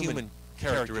 That's a human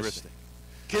characteristic.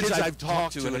 Kids I've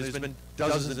talked to, and there's been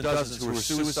dozens and dozens who are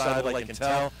suicidal, I can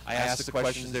tell. I ask the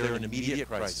questions, they're in immediate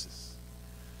crisis.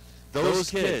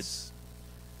 Those kids,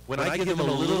 when I give them a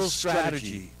little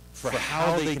strategy for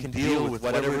how they can deal with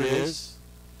whatever it is,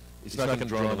 it's not going to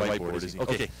draw on the whiteboard, is he?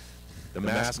 Okay, the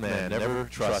masked man. Never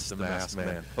trust the masked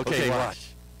man. Okay, watch.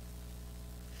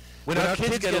 When our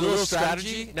kids get a little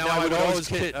strategy, now I would always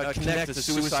connect a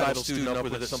suicidal student up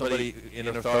with somebody in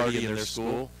authority in their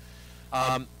school.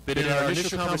 But in our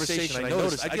initial conversation, I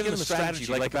noticed, I'd give them a strategy,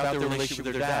 like about their relationship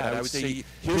with their dad. I would say,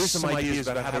 here's some ideas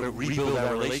about how to rebuild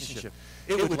that relationship.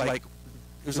 It was like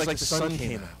the sun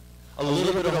came out. A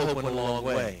little bit of hope went a long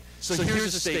way. So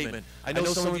here's a statement. I know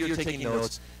some of you are taking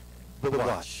notes, but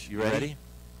watch. You ready?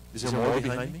 Is there more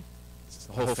behind me? It's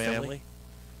the whole family.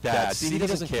 Dad, see, he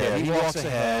doesn't care. He walks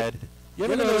ahead. You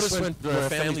ever notice when the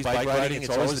family's bike riding, it's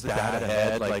always the dad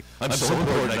ahead, like, I'm so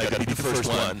important, I gotta be the first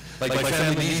one. Like, my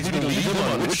family needs me to lead them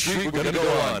on which street we're gonna go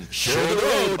on. Share the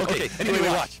road. Okay, anyway,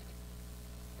 watch.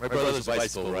 My brother's a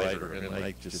bicycle rider, and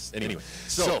like, just, anyway.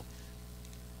 So,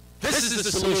 this is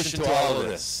the solution to all of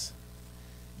this.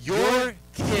 Your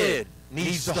kid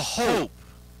needs the hope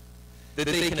that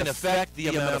they can affect the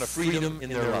amount of freedom in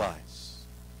their lives.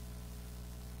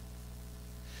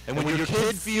 And when your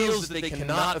kid feels that they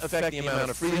cannot affect the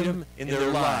amount of freedom in their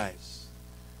lives,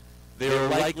 they are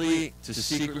likely to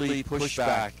secretly push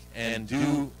back and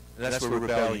that's where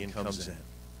rebellion comes in.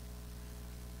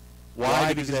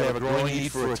 Why? Because they have a growing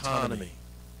need for autonomy.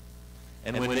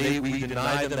 And when we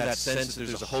deny them that sense that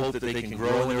there's a hope that they can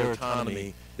grow in their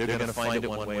autonomy, they're going to find it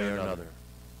one way or another.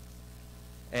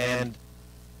 And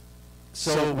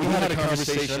so we had a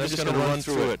conversation. I'm just going to run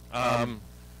through it.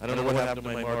 I don't know what happened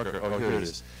to my marker. Oh, here it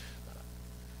is.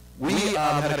 We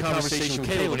had a conversation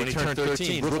with Caleb when he turned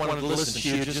 13. Ruth wanted to listen. She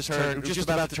had just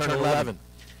about to turn 11.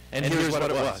 And here's what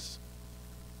it was.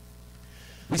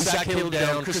 We sat Caleb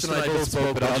down. Chris and I both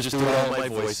spoke, but I'll just do it all in my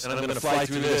voice. And I'm going to fly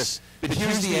through this. But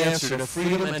here's the answer to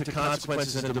freedom and to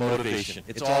consequences and to motivation.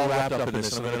 It's all wrapped up in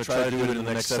this, and I'm going to try to do it in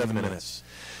the next 7 minutes.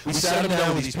 We sat him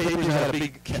down with these papers. I had a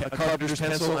big carpenter's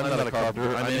pencil. I'm not a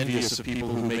carpenter. I'm envious of people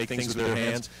who make things with their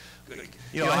hands.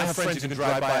 You know, I have friends who can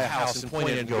drive by a house and point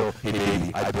it and go, hey,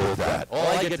 baby, I built that. All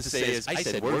I get to say is, I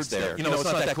said words there. You know, it's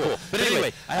not that cool. But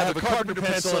anyway, I have a carpenter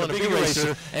pencil and a big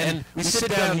eraser, and we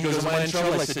sit down, and he goes, am I in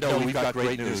trouble? I said, no, we've got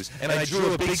great news. And I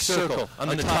drew a big circle on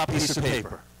the top piece of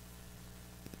paper.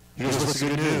 He goes, what's the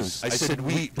good news? I said,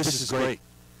 this is great.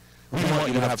 We want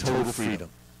you to have total freedom.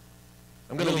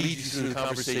 I'm going to lead you through the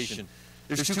conversation.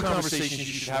 There's two conversations you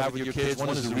should have with your kids. One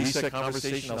is the reset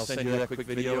conversation. I'll send you that quick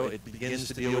video. It begins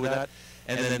to deal with that.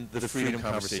 And then the freedom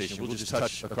conversation. We'll just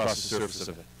touch across the surface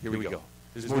of it. Here we go.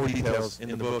 There's more details in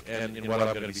the book and in what I'm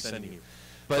going to be sending you.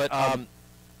 But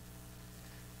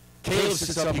Caleb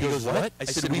sits up. He goes, what? I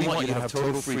said, we want you to have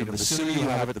total freedom. The sooner you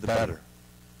have it, the better.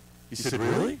 He said,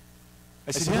 really?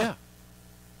 I said, yeah.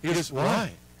 He goes,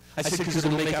 why? I said, because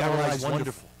it'll make our lives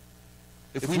wonderful.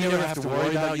 if we never have to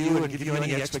worry about you and give you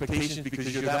any expectations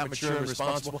because you're that mature and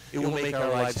responsible, it will make our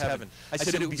lives heaven. I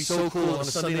said it would be so cool on a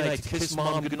Sunday night to kiss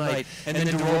Mom goodnight and then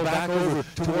to roll back over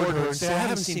toward her and say, I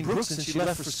haven't seen Brooke since she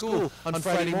left for school on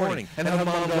Friday morning. And have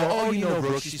Mom go, oh, you know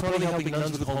Brooke, she's probably helping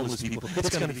nuns with homeless people. It's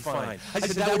going to be fine. I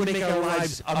said that would make our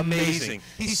lives amazing.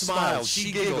 He smiled.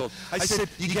 She giggled. I said,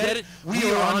 you get it? We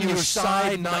are on your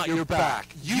side, not your back.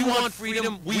 You want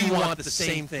freedom, we want the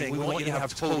same thing. We want you to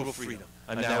have total freedom.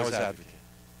 I'm now his advocate.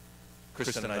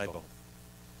 Kristen and I both.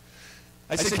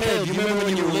 I said, Caleb, do you remember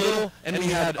when you were little and we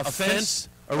had a fence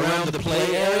around the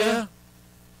play area?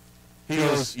 He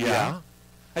goes, yeah.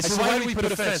 I said, why did we put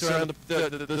a fence around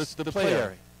the play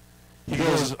area? He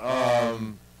goes,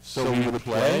 so we would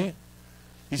play?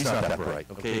 He's not that bright,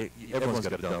 okay? Everyone's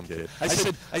got a dumb kid. I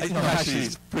said, no, actually,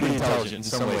 he's pretty intelligent in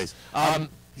some ways.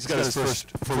 He's got his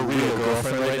first for real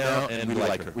girlfriend right now, and we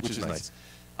like her, which is nice.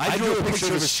 I drew a picture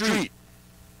of a street.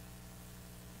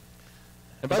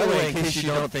 And by the way, in case you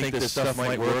don't think this stuff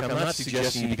might work, I'm not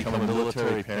suggesting you become a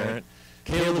military parent.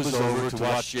 Caleb was over to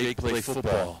watch Jake play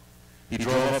football. He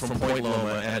drove up from Point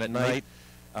Loma, and at night,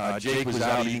 Jake was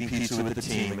out eating pizza with the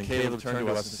team, and Caleb turned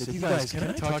to us and said, you guys, can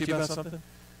I talk to you about something?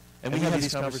 And we had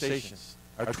these conversations.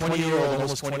 Our 20-year-old,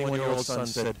 almost 21-year-old son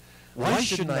said, why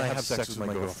shouldn't I have sex with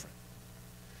my girlfriend?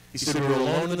 He said, we were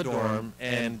alone in the dorm,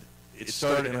 and it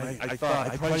started, and I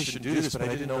thought, I probably shouldn't do this, but I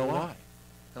didn't know why.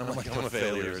 And I'm like, I'm a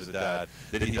failure as a dad,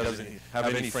 that he doesn't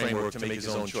have any framework to make his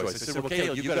own choice. I said, well,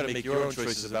 Caleb, you've got to make your own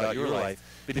choices about your life,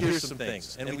 but here's some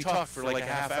things. And we talked for like a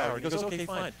half hour. He goes, okay,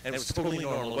 fine. And it was totally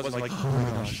normal. It wasn't like, oh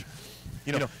my gosh.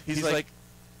 You know, he's like,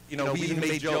 you know, we even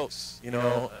made jokes, you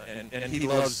know, and he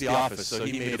loves The Office, so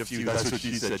he made a few, that's what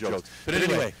she said, jokes. But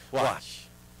anyway, watch.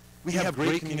 We have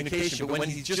great communication, but when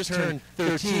he just turned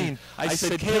 13, I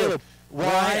said, Caleb,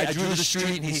 why? I drew the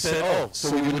street, and he said, oh,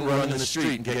 so we wouldn't run in the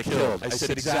street and get killed. I said,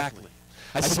 exactly.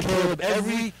 I said, Caleb,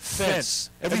 every fence,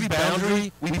 every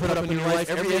boundary we put up in your life,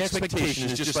 every expectation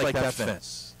is just like that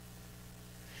fence.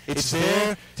 It's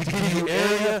there to give you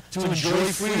area to enjoy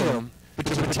freedom, but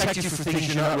to protect you for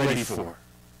things you're not ready for.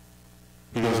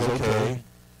 He goes, okay.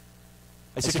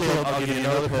 I said, Caleb, I'll give you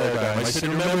another paradigm. I said,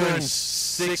 remember in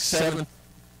 6th, 7th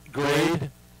grade,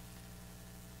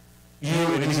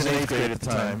 and he was in 8th grade at the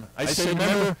time. I said,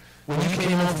 remember when you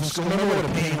came home from school, remember what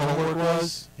a pain homework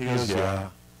was? He goes, yeah.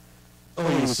 Oh,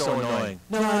 he was so annoying.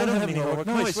 No, I don't have any homework.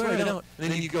 No, I swear I don't.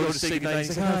 And then you go to say goodnight, and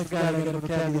he's like, oh, I forgot I got a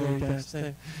vocabulary test.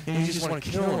 And you just want to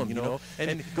kill him, you know,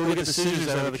 and go get the scissors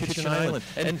out of the kitchen island.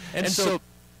 And so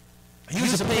he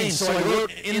was a pain, so I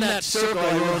wrote in that circle,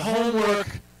 I wrote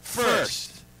homework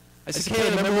first. I said,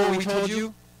 Caleb, remember what we told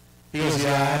you? He goes,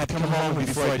 yeah, I had to come home, and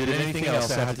before I did anything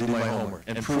else, I had to do my homework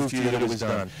and prove to you that it was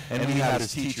done. And we had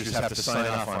as teachers have to sign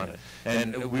off on it.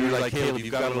 And we were like, Caleb,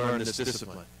 you've got to learn this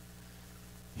discipline.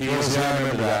 He goes, yeah, I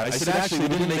remember that. I said, actually, we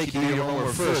didn't make you do your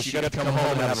homework first. You got to come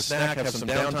home and have a snack, have some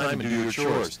downtime, and do your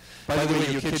chores. By the way,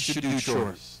 your kids should do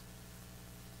chores.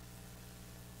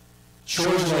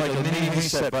 Chores are like a mini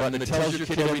reset button that tells your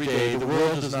kid every day, the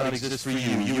world does not exist for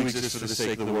you. You exist for the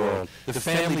sake of the world. The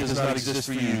family does not exist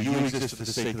for you. You exist for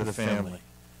the sake of the family.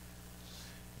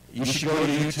 You should go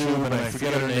to YouTube, and I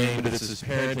forget her name, but it's this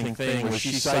parenting thing where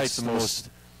she cites the most,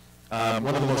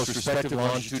 one of the most respected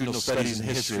longitudinal studies in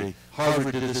history.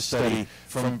 Harvard did this study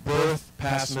from birth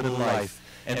past middle life,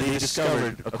 and they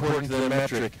discovered, according to their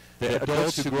metric, that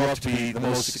adults who grew up to be the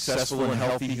most successful and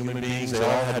healthy human beings, they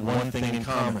all had one thing in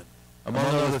common. Among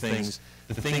other things,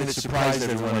 the thing that surprised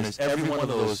everyone is every one of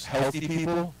those healthy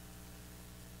people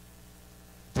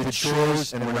did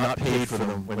chores and were not paid for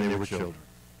them when they were children.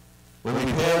 When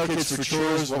we pay our kids for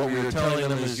chores, what we are telling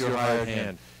them is your hired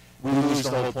hand. We lose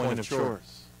the whole point of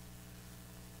chores.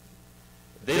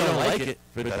 They don't like it,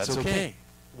 but that's okay.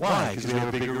 Why? Because we have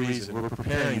a bigger reason. We're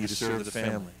preparing you to serve the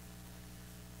family.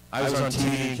 I was on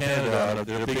TV in Canada,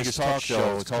 their biggest talk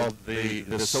show. It's called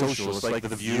The Social. It's like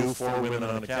The View, 4 women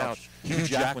on a couch. Hugh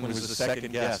Jackman was the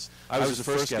second guest. I was the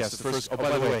first guest. Oh, by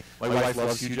the way, my wife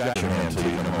loves Hugh Jackman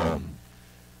until you come home.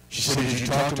 She said, did you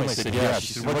talk to him? I said, yeah.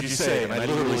 She said, what did you say? And I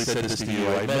literally said this to you.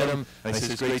 I met him, and I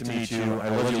said, it's great to meet you. I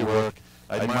love your work.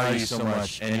 I admire you so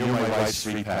much, and you're my wife's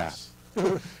free pass.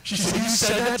 She said, you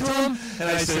said that to him? And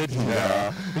I said,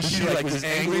 yeah. And she was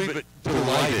angry but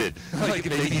delighted. Like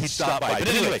maybe he'd stop by. But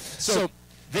anyway, so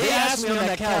they asked me on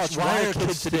that couch, why are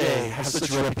kids today have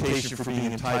such a reputation for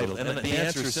being entitled? And the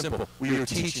answer is simple. We are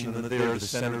teaching them that they are the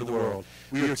center of the world.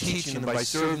 We are teaching them by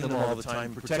serving them all the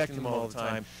time, protecting them all the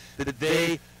time, that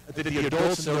the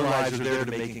adults in their lives are there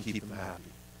to make and keep them happy.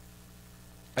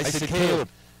 I said, Caleb,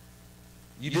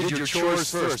 you did your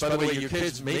chores first. By the way, your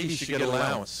kids maybe should get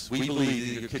allowance. We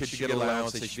believe that your kids should get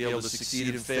allowance. They should be able to succeed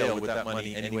and fail with that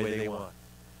money any way they want.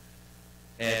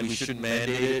 And we shouldn't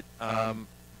mandate it.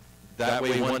 That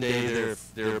way, one day,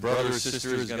 their brother or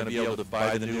sister is going to be able to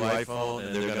buy the new iPhone,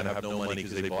 and they're going to have no money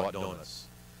because they bought donuts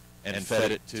and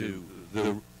fed it to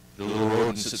the little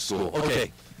rodents at school.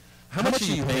 Okay, how much are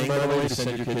you paying, by the way, to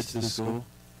send your kids to the school?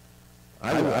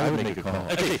 I would make a call.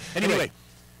 Okay, anyway,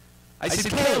 I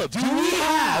said, Caleb, do we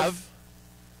have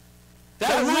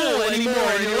that rule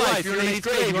anymore in your life? You're in 8th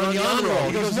grade, you're on the honor roll.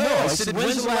 He goes, no. I said,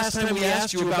 when's the last time we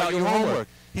asked you about your homework?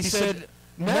 He said,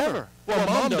 never. Well,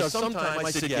 Mom does sometime.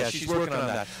 I said, yeah, she's working on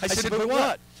that. I said, but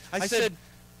what? I said,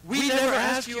 we never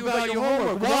ask you about your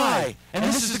homework. Why? And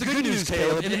this is the good news,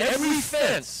 Caleb. In every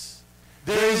fence,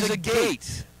 there is a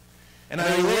gate. And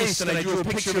I erased, and I drew a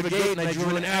picture of a gate, and I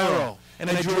drew an arrow, and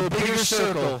I drew a bigger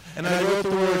circle, and I wrote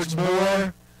the words,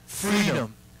 more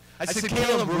freedom. I said,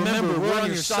 Caleb, remember, we're on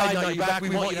your side, not your back. We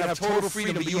want you to have total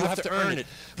freedom, but you have to earn it.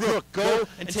 Brooke, go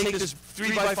and take this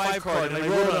 3x5 card, and I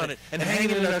wrote on it, and hang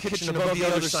it in our kitchen above the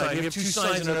other sign. We have 2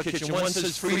 signs in our kitchen. One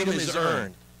says, freedom is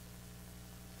earned.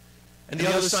 And the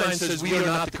other sign says, we are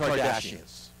not the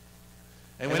Kardashians.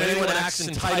 And when anyone acts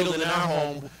entitled in our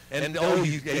home, and, oh,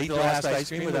 you ate the last ice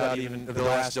cream without even the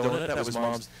last donut, that was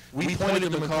Mom's, we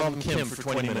pointed them and called them Kim for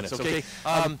 20 minutes, okay?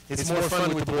 It's more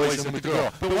fun with the boys than with the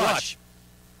girl. But watch.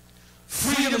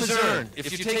 Freedom is earned.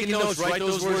 If you're taking notes, write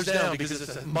those words down because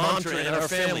it's a mantra in our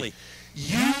family.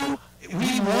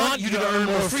 We want you to earn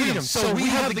more freedom. So we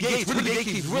have the gates. We're the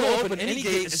gatekeepers. We'll open any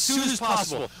gate as soon as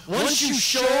possible. Once you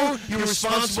show you're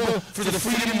responsible for the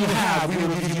freedom you have, we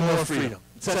will give you more freedom.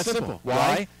 It's that simple.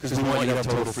 Why? Because we want you to have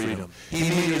total freedom. He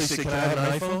immediately said, can I have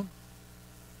an iPhone?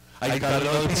 I got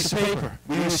another piece of paper.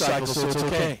 We recycle, so it's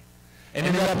okay. And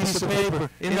in that piece of paper,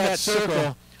 in that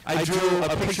circle, I drew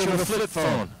a picture of a flip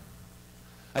phone.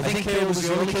 I think Caleb was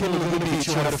the only kid in Laguna Beach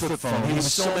who had a flip phone. He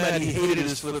was so mad he hated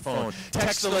his flip phone.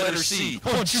 Text the letter C.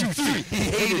 1, 2, 3. He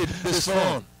hated this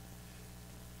phone.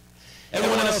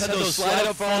 Everyone else had those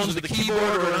slide-up phones with a keyboard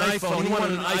or an iPhone. He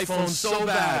wanted an iPhone so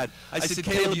bad. I said,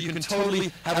 Caleb, you can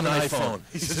totally have an iPhone.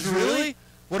 He says, really?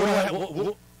 What do I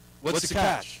have? What's the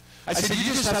catch? I said, you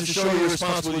just have to show you're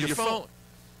responsible with your phone.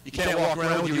 You can't walk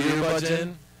around with your earbuds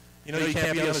in. You know, you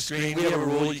can't be on the screen. We have a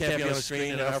rule, you can't be on the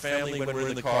screen in our family when we're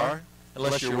in the car.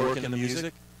 Unless you're working the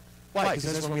music. Why?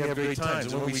 Because that's when we have great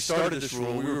times. And when we started this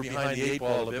rule, we were behind the 8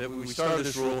 ball a bit. When we started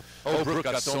this rule, oh, Brooke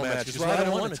got so mad. She goes, well, I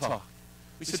don't want to talk.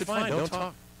 We said, fine, don't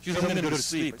talk. She goes, I'm going to go to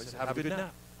sleep. I said, have a good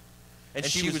nap. And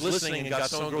she was listening and got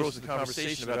so engrossed in the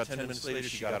conversation, about 10 minutes later,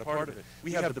 she got a part of it.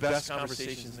 We have the best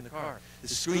conversations in the car. The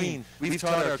screen, we've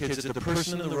taught our kids that the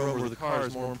person in the room or the car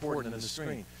is more important than the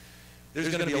screen. There's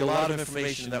going to be a lot of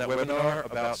information in that webinar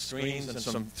about screens and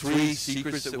some 3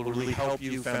 secrets that will really help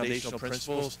you, foundational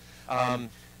principles.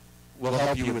 Will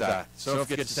help you with that. So don't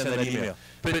forget to send that email.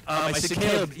 But I said,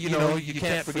 Caleb, you know, you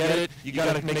can't forget it. You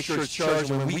got to make sure it's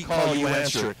charged. When we call, you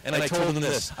answer it. And I told him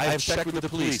this. I have checked with the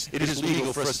police. It is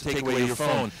legal for us to take away your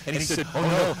phone. And he said, oh,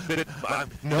 no, but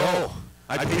no.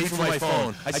 I paid for my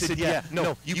phone. I said, yeah,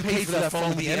 no, you paid for that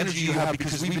phone with the energy you have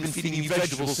because we've been feeding you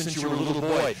vegetables since you were a little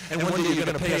boy. And one day you're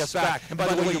going to pay us back. And by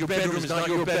the way, your bedroom is not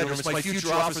your bedroom. It's my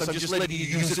future office. I'm just letting you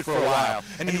use it for a while.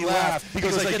 And he laughed. He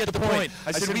goes, I get the point.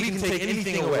 I said, we can take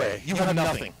anything away. You have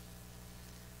nothing.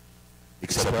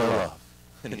 Except our love.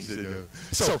 And he said, no.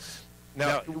 So,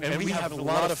 now, and we have a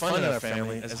lot of fun in our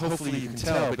family, as hopefully you can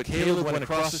tell, but Caleb went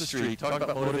across the street, talk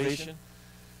about motivation.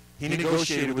 He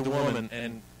negotiated with the woman,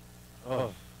 and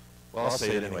oh, well, I'll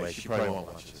say it anyway. She probably won't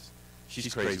watch this.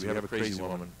 She's crazy. We have a crazy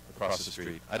woman across the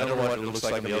street. I don't know what it looks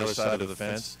like on the other side of the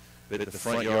fence, but the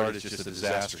front yard is just a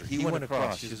disaster. He went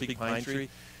across. She's a big pine tree.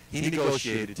 He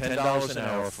negotiated $10 an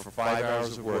hour for 5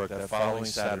 hours of work that following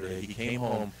Saturday. He came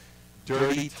home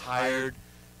dirty, tired,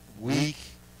 weak,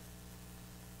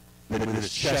 but with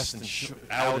his chest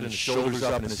out and his shoulders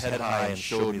up and his head high, and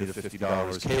showed me the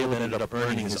 $50. Caleb ended up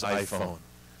earning his iPhone.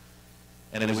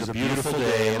 And it was a beautiful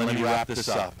day, and let me wrap this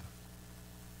up.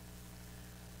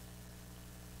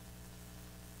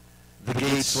 The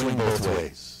gates swing both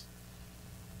ways.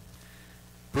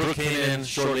 Brooke came in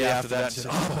shortly after that and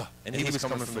said, oh, and he was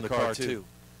coming from the car too.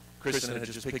 Kristen had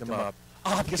just picked him up.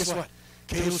 Oh, guess what?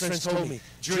 Caleb's friends told me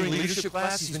during leadership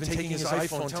class he's been taking his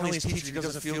iPhone, telling his teacher he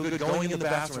doesn't feel good, going in the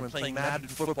bathroom and playing Madden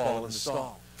football in the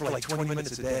stall for like 20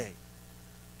 minutes a day.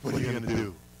 What are you going to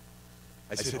do?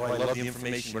 I said, oh, I love the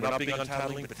information. We're not big on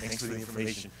tattling, but thanks for the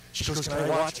information. She goes, can I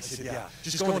watch? I said, yeah.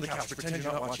 Just go on the couch. Pretend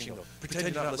you're not watching.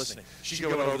 Pretend you're not listening. She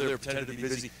goes over there, pretended to be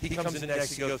busy. He comes in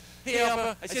next. He goes, hey,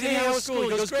 Alpha. I said, hey, how was school? He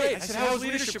goes, great. I said, how was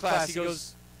leadership class? He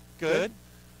goes, good.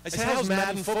 I said, how's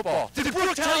Madden football? Did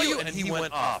Brooke tell you? And he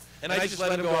went off. And I just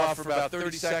let him go off for about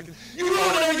 30 seconds. You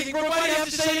ruined everything, Brooke. Why do you have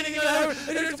to say anything?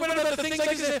 What about the things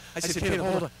like this? I said,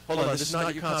 Caleb, hold on. This is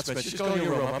not your consequence. Just go in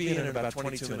your room. I'll be in about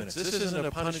 22 minutes. This isn't a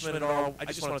punishment at all. I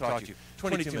just want to talk to you.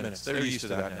 22 minutes. They're used to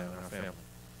that now in our family.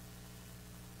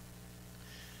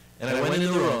 And I went into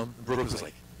the room. Brooke was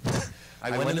like,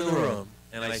 I went into the room,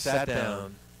 and I sat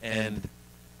down, and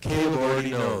Caleb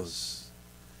already knows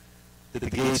that the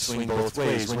gates swing both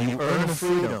ways. When you earn a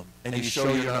freedom and you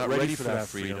show you're not ready for that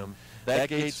freedom, that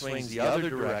gate swings the other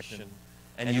direction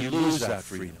and you lose that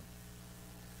freedom.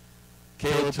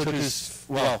 Caleb took his,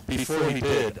 well, before he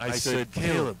did, I said,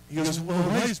 Caleb, he goes, well,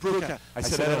 why is Brooke out? I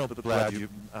said, I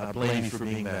don't blame you for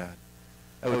being mad.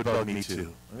 That would bug me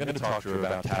too. I'm going to talk to her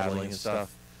about tattling and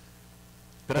stuff.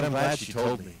 But I'm glad she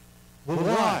told me. Well,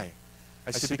 why?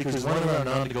 I said, because one of our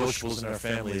non-negotiables in our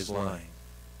family is lying.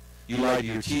 You lied to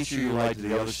your teacher, you lied to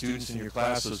the other students in your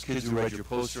class, those kids who read your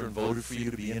poster and voted for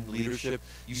you to be in leadership.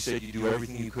 You said you'd do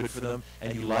everything you could for them,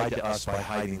 and you lied to us by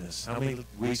hiding this. How many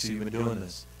weeks have you been doing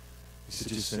this? He said,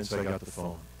 just since I got the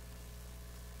phone.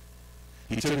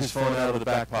 He took his phone out of the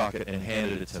back pocket and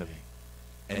handed it to me,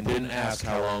 and didn't ask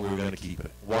how long we were going to keep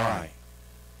it. Why?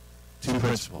 Two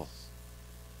principles.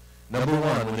 Number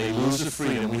one, when they lose the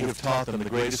freedom, we have taught them the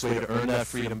greatest way to earn that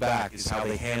freedom back is how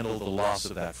they handle the loss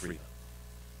of that freedom.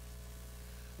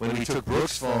 When we took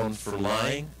Brooke's phone for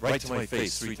lying, right to my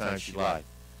face 3 times she lied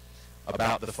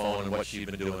about the phone and what she'd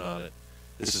been doing on it.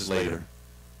 This is later.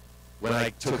 When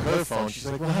I took her phone, she's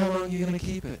like, well, how long are you going to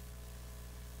keep it?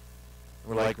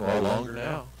 We're like, well, longer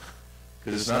now.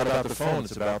 Because it's not about the phone,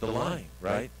 it's about the lying,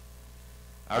 right?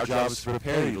 Our job is to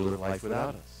prepare you to live life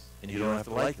without us. And you don't have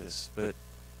to like this, but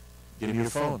give me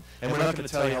your phone. And we're not going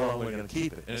to tell you how long we're going to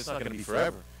keep it. And it's not going to be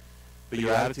forever. But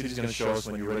your attitude is going to show us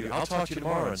when you're ready. I'll talk to you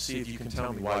tomorrow and see if you can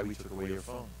tell me why we took away your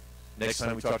phone. Next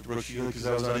time we talked to Brooke, because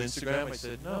I was on Instagram, I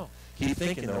said, no. Keep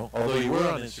thinking, though. Although you were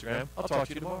on Instagram, I'll talk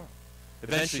to you tomorrow.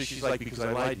 Eventually, she's like, because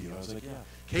I lied to you. I was like, yeah.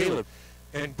 Caleb.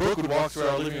 And Brooke would walk through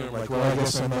our living room like, well, I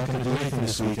guess I'm not going to do anything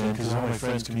this weekend because all my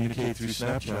friends communicate through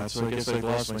Snapchat, so I guess I've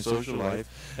lost my social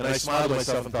life. And I smiled to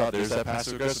myself and thought, there's that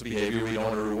passive-aggressive behavior we don't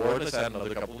want to reward. Let's add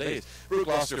another couple of days. Brooke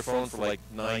lost her phone for like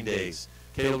 9 days.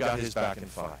 Caleb got his back in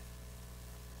 5.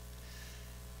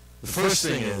 The first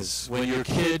thing is, when your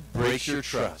kid breaks your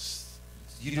trust,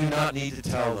 you do not need to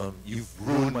tell them, you've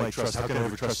ruined my trust, how can I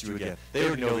ever trust you again? They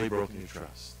already know they've broken your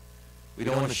trust. We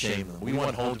don't want to shame them. We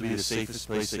want home to be the safest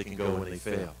place they can go when they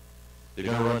fail. They're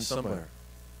going to run somewhere.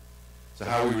 So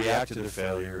how we react to their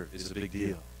failure is a big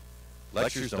deal.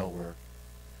 Lectures don't work.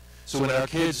 So when our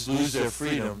kids lose their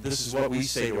freedom, this is what we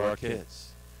say to our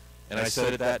kids. And I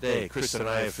said it that day. Krista and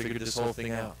I have figured this whole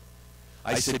thing out.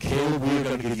 I said, Caleb, we're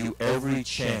going to give you every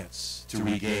chance to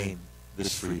regain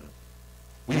this freedom.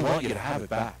 We want you to have it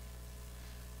back.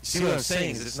 You see what I'm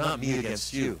saying is it's not me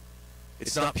against you.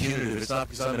 It's not punitive. It's not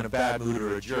because I'm in a bad mood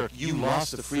or a jerk. You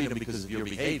lost the freedom because of your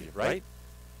behavior, right?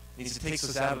 It means it takes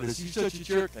us out of this, you're such a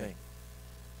jerk thing.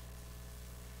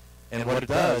 And what it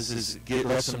does is it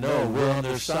lets them know we're on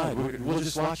their side. We'll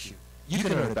just watch you. You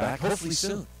can earn it back, hopefully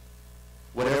soon.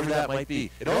 Whatever that might be.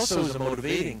 It also is a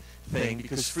motivating thing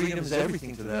because freedom is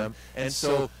everything to them, and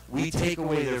so we take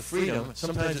away their freedom.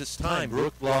 Sometimes it's time.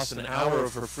 Brooke lost an hour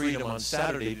of her freedom on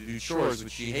Saturday to do chores,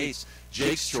 which she hates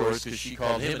Jake's chores because she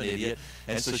called him an idiot,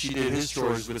 and so she did his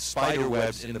chores with spider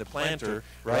webs in the planter,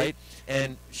 right?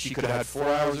 And she could have had 4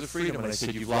 hours of freedom, and I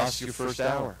said, you've lost your first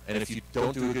hour, and if you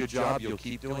don't do a good job, you'll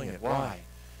keep doing it. Why?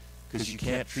 Because you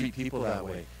can't treat people that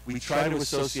way. We try to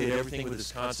associate everything with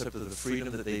this concept of the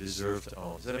freedom that they deserve to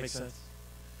own. Does that make sense?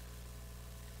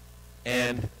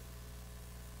 And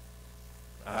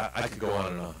I could go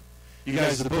on and on. You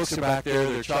guys, the books are back there.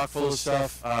 They're chock full of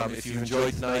stuff. If you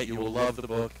enjoyed tonight, you will love the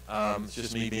book. It's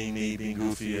just me, being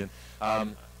goofy.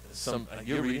 And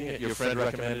you're reading it. Your friend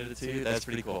recommended it to you. That's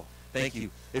pretty cool. Thank you.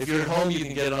 If you're at home, you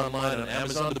can get it online on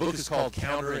Amazon. The book is called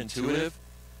Counterintuitive.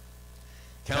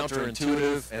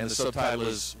 Counterintuitive, and the subtitle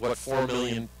is What 4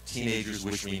 Million Teenagers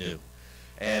Wish We Knew.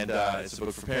 And it's a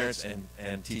book for parents,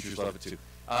 and teachers love it too.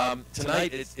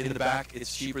 Tonight, it's in the back.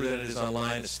 It's cheaper than it is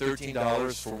online. It's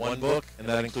 $13 for one book, and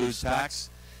that includes tax.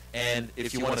 And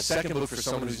if you want a second book for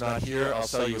someone who's not here, I'll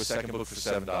sell you a second book for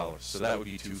 $7. So that would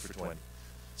be 2 for $20.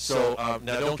 So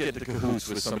now don't get into cahoots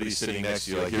with somebody sitting next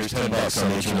to you, like, here's $10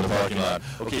 on each in the parking lot.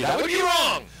 Okay, that would be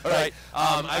wrong! All right,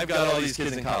 I've got all these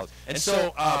kids in college. And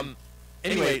so,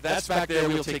 anyway, that's back there.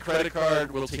 We'll take credit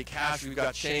card. We'll take cash. We've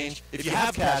got change. If you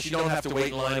have cash, you don't have to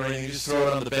wait in line or anything. You just throw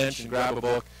it on the bench and grab a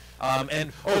book.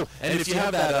 And if you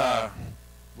have that,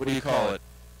 what do you call it?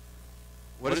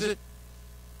 What is it?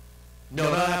 No,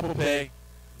 not Apple Pay.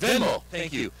 Venmo,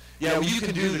 thank you. Yeah, well, you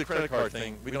can do the credit card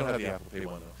thing. We don't have the Apple Pay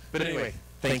one, though. But anyway,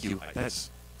 thank you.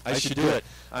 I should do it.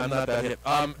 I'm not that hip.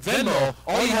 Venmo,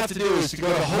 all you have to do is to go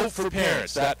to Hope for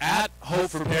Parents. That at Hope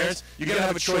for Parents, you're going to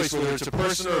have a choice whether it's a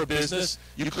person or a business.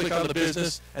 You click on the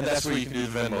business, and that's where you can do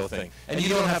the Venmo thing. And you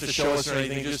don't have to show us or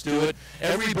anything, just do it.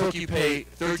 Every book you pay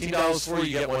 $13 for,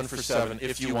 you get one for $7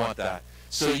 if you want that.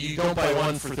 So you don't buy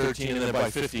one for $13 and then buy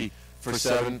 50 for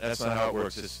 $7. That's not how it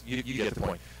works. You get the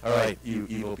point. All right, you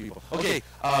evil people. Okay,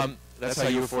 that's how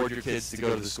you afford your kids to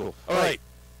go to the school. All right.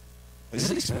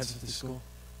 Is it expensive, this school?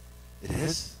 It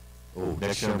is? Oh,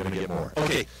 next year I'm going to get more.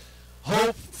 Okay.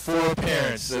 Hope for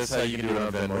Parents. That's how you can do it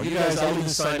on Venmo. You guys, I'll even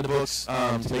sign the books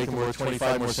to make them worth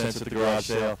 25 more cents at the garage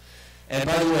sale. And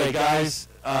by the way, guys,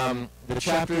 the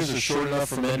chapters are short enough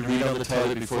for men to read on the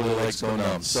toilet before their legs go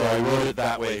numb. So I wrote it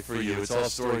that way for you. It's all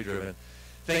story-driven.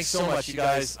 Thanks so much, you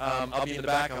guys. I'll be in the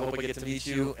back. I hope I get to meet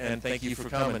you. And thank you for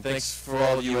coming. Thanks for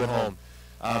all of you at home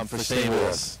for staying with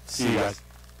us. See you guys.